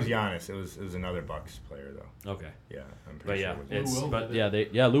 I don't think it was Giannis. It was another Bucks player though. Okay. Yeah, I'm But pretty yeah, sure. It was it's Will but did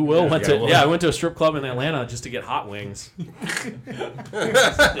yeah Lou Will went yeah, to Will. I went to a strip club in Atlanta just to get hot wings.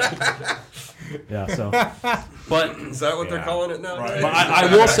 Yeah, so but Is that what they're Yeah. calling it now? Right. but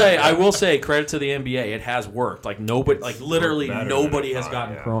I will say credit to the NBA, it has worked. Like nobody, like literally better than nobody I has thought,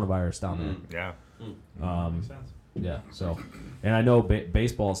 gotten yeah. coronavirus down there. Yeah. Makes sense. Yeah, so and I know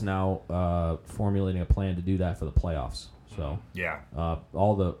baseball's now formulating a plan to do that for the playoffs. So Yeah.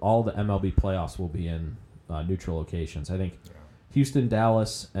 all the MLB playoffs will be in neutral locations. I think Houston,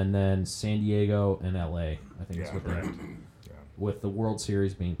 Dallas, and then San Diego and LA. I think is Yeah, what they correct. with the World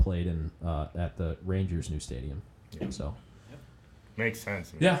Series being played in at the Rangers' new stadium. Yeah. So Makes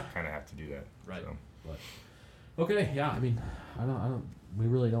sense. Yeah. Kind of have to do that. Right. So. okay, yeah. I mean, I don't. We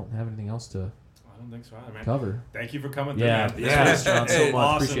really don't have anything else to I don't think so either, man. cover. Thank you for coming Yeah, through, yeah. man. John, so Hey, much.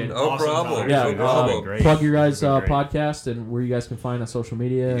 Awesome, Appreciate it. No awesome problem. time. Yeah, No problem. Great. plug your guys' It's been great. podcast and where you guys can find on social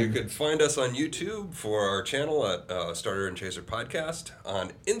media. You and- could find us on YouTube for our channel at Starter and Chaser Podcast.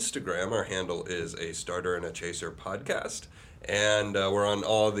 On Instagram, our handle is a Starter and a Chaser Podcast. And we're on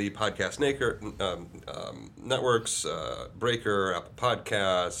all the podcast networks, Breaker, Apple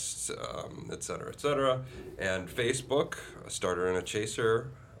Podcasts, et cetera, et cetera. And Facebook, a Starter and a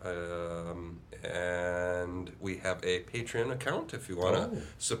Chaser. And we have a Patreon account if you want to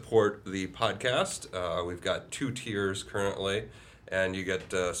support the podcast. We've got 2 tiers currently, and you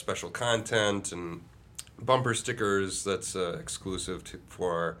get special content and bumper stickers that's exclusive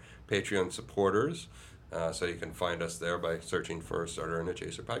for our Patreon supporters. So you can find us there by searching for Starter and a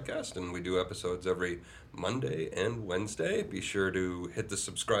Chaser Podcast. And we do episodes every Monday and Wednesday. Be sure to hit the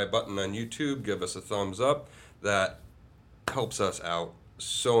subscribe button on YouTube. Give us a thumbs up. That helps us out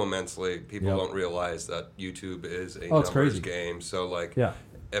so immensely. People Yep. don't realize that YouTube is a Oh, it's numbers crazy. game. So like, Yeah.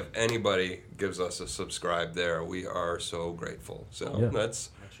 if anybody gives us a subscribe there, we are so grateful. So Yeah. that's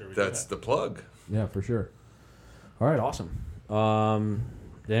Make sure we do that's that. the plug. Yeah, for sure. All right, awesome.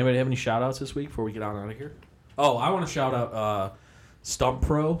 Did anybody have any shout outs this week before we get on out of here? Oh, I want to shout out Stump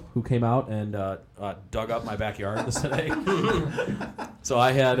Pro, who came out and dug up my backyard today. So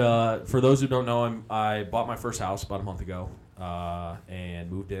I had, for those who don't know him, I bought my first house about a month ago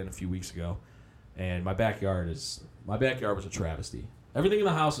and moved in a few weeks ago. And my backyard was a travesty. Everything in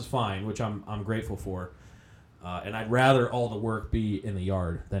the house is fine, which I'm grateful for. And I'd rather all the work be in the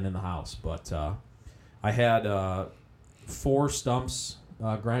yard than in the house. But I had 4 stumps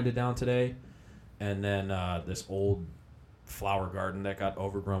grinded down today, and then this old flower garden that got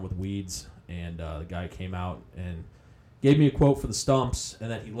overgrown with weeds. And the guy came out and gave me a quote for the stumps, and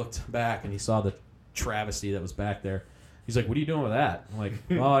then he looked back and he saw the travesty that was back there. He's like, "What are you doing with that?" I'm like,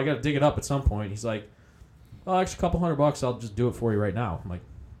 "Well, I got to dig it up at some point." He's like, "Oh, extra couple $100, I'll just do it for you right now." I'm like,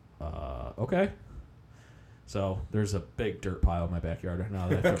 "Okay." So there's a big dirt pile in my backyard now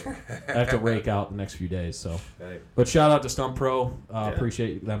that I have to rake out the next few days. So, but shout out to Stump Pro.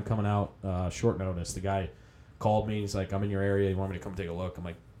 Appreciate them coming out short notice. The guy called me. He's like, "I'm in your area. You want me to come take a look?" I'm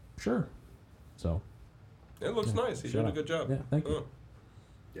like, "Sure." So It looks nice. He's doing a good job. Yeah, thank you.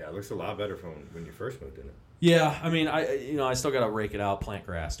 Yeah, it looks a lot better from when you first moved in it. Yeah, I mean, I still gotta rake it out, plant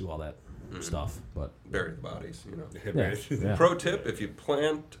grass, do all that stuff. But Bury the bodies, you know. yeah. Pro tip: if you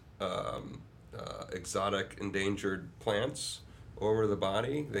plant exotic endangered plants over the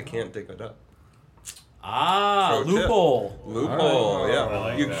body, they can't dig it up. Pro tip. Loophole. Loophole, yeah. I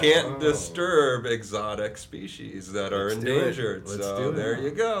like you that. can't disturb exotic species that are Let's do it. endangered. Let's So do it. there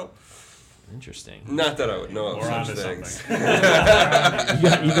you go. Interesting. Not that I would know of We're such onto things. something.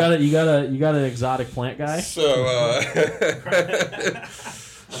 You got an exotic plant guy. So,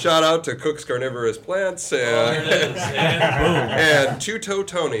 shout out to Cook's Carnivorous Plants There it and, is. And and Two-Toe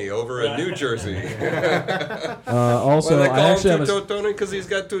Tony over in New Jersey. boom. Also, Well, they I call actually him have Two-Toe Tony because he's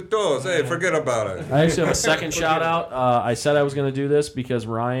got 2 toes. Hey, forget about it. I actually have a second shout out. I said I was going to do this because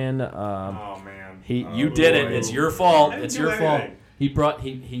Ryan, Oh man. you did it. It's your fault. I didn't It's do your fault. anything.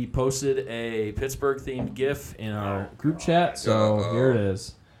 He posted a Pittsburgh themed GIF in our group chat. So Uh-oh. here it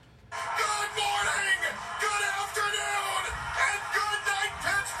is. Good morning, good afternoon, and good night,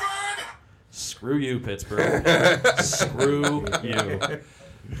 Pittsburgh! Screw you, Pittsburgh. Screw you.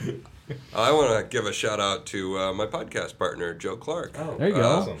 I want to give a shout out to my podcast partner, Joe Clark. There you go.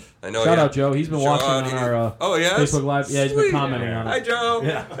 Awesome. I know. Shout yeah. out, Joe. He's been watching on our oh yes, Facebook Live. Yeah, he's been Sweet. commenting on Hi, it. Joe.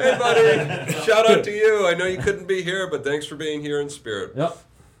 Yeah. Hey, buddy. Shout out to you. I know you couldn't be here, but thanks for being here in spirit. Yep.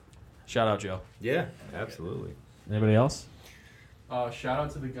 Shout out, Joe. Yeah, absolutely. Anybody else? Shout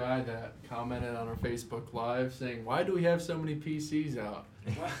out to the guy that commented on our Facebook Live saying, "Why do we have so many PCs out?"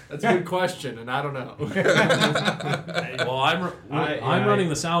 That's a good question, and I don't know. Well, I'm running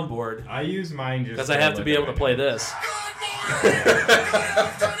the soundboard I use mine just because I have to be able to play this. Good morning, good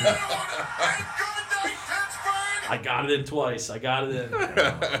afternoon, and good night, Pittsburgh! I got it in twice. I got it in.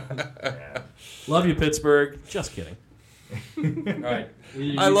 Love you, Pittsburgh. Just kidding. All right.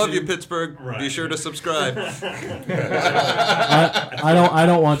 I love you, Pittsburgh. Be Right. sure to subscribe. I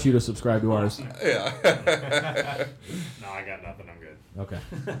don't want you to subscribe to ours. Yeah. No, I got nothing. I'm good. Okay.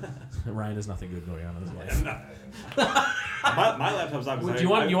 Ryan has nothing good going on in his life. My laptop's not. Do you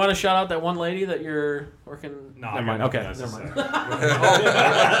want to shout out that one lady that you're working? No, never I mind. got Okay, nothing never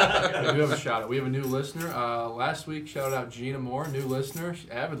mind. We have a shout out. We have a new listener. Last week, shout out Gina Moore, new listener,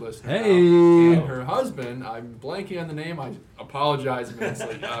 avid listener. Hey. And her husband, I'm blanking on the name. I apologize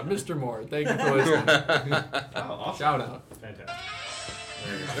immensely. Mr. Moore, thank you for listening. Shout out. Fantastic.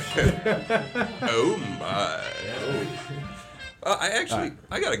 Oh my.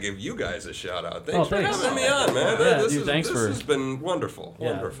 I got to give you guys a shout out. Thanks for thanks. having me on, man. Yeah, this dude, thanks this for- has been wonderful.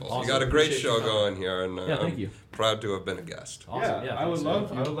 Yeah, Wonderful. awesome. You got a great Appreciate show you coming. going here, and Yeah, thank you. proud to have been a guest. Awesome. Yeah, I would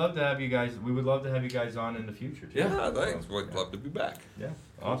thanks. love to have you guys. We would love to have you guys on in the future too. Yeah. Yeah, thanks. We'd love to be back. Yeah.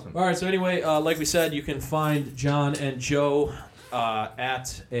 Awesome. All right. So anyway, like we said, you can find John and Joe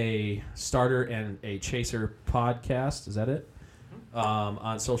at a Starter and a Chaser podcast. Is that it?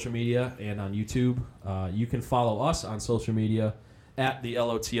 On social media and on YouTube. You can follow us on social media at the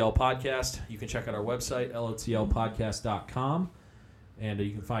LOTL Podcast. You can check out our website, lotlpodcast.com, and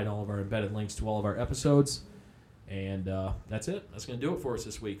you can find all of our embedded links to all of our episodes. And that's it. That's going to do it for us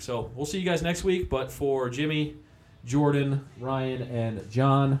this week. So we'll see you guys next week. But for Jimmy, Jordan, Ryan, and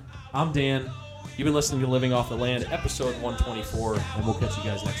John, I'm Dan. You've been listening to Living Off the Land, episode 124, and we'll catch you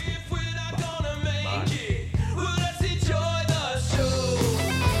guys next week.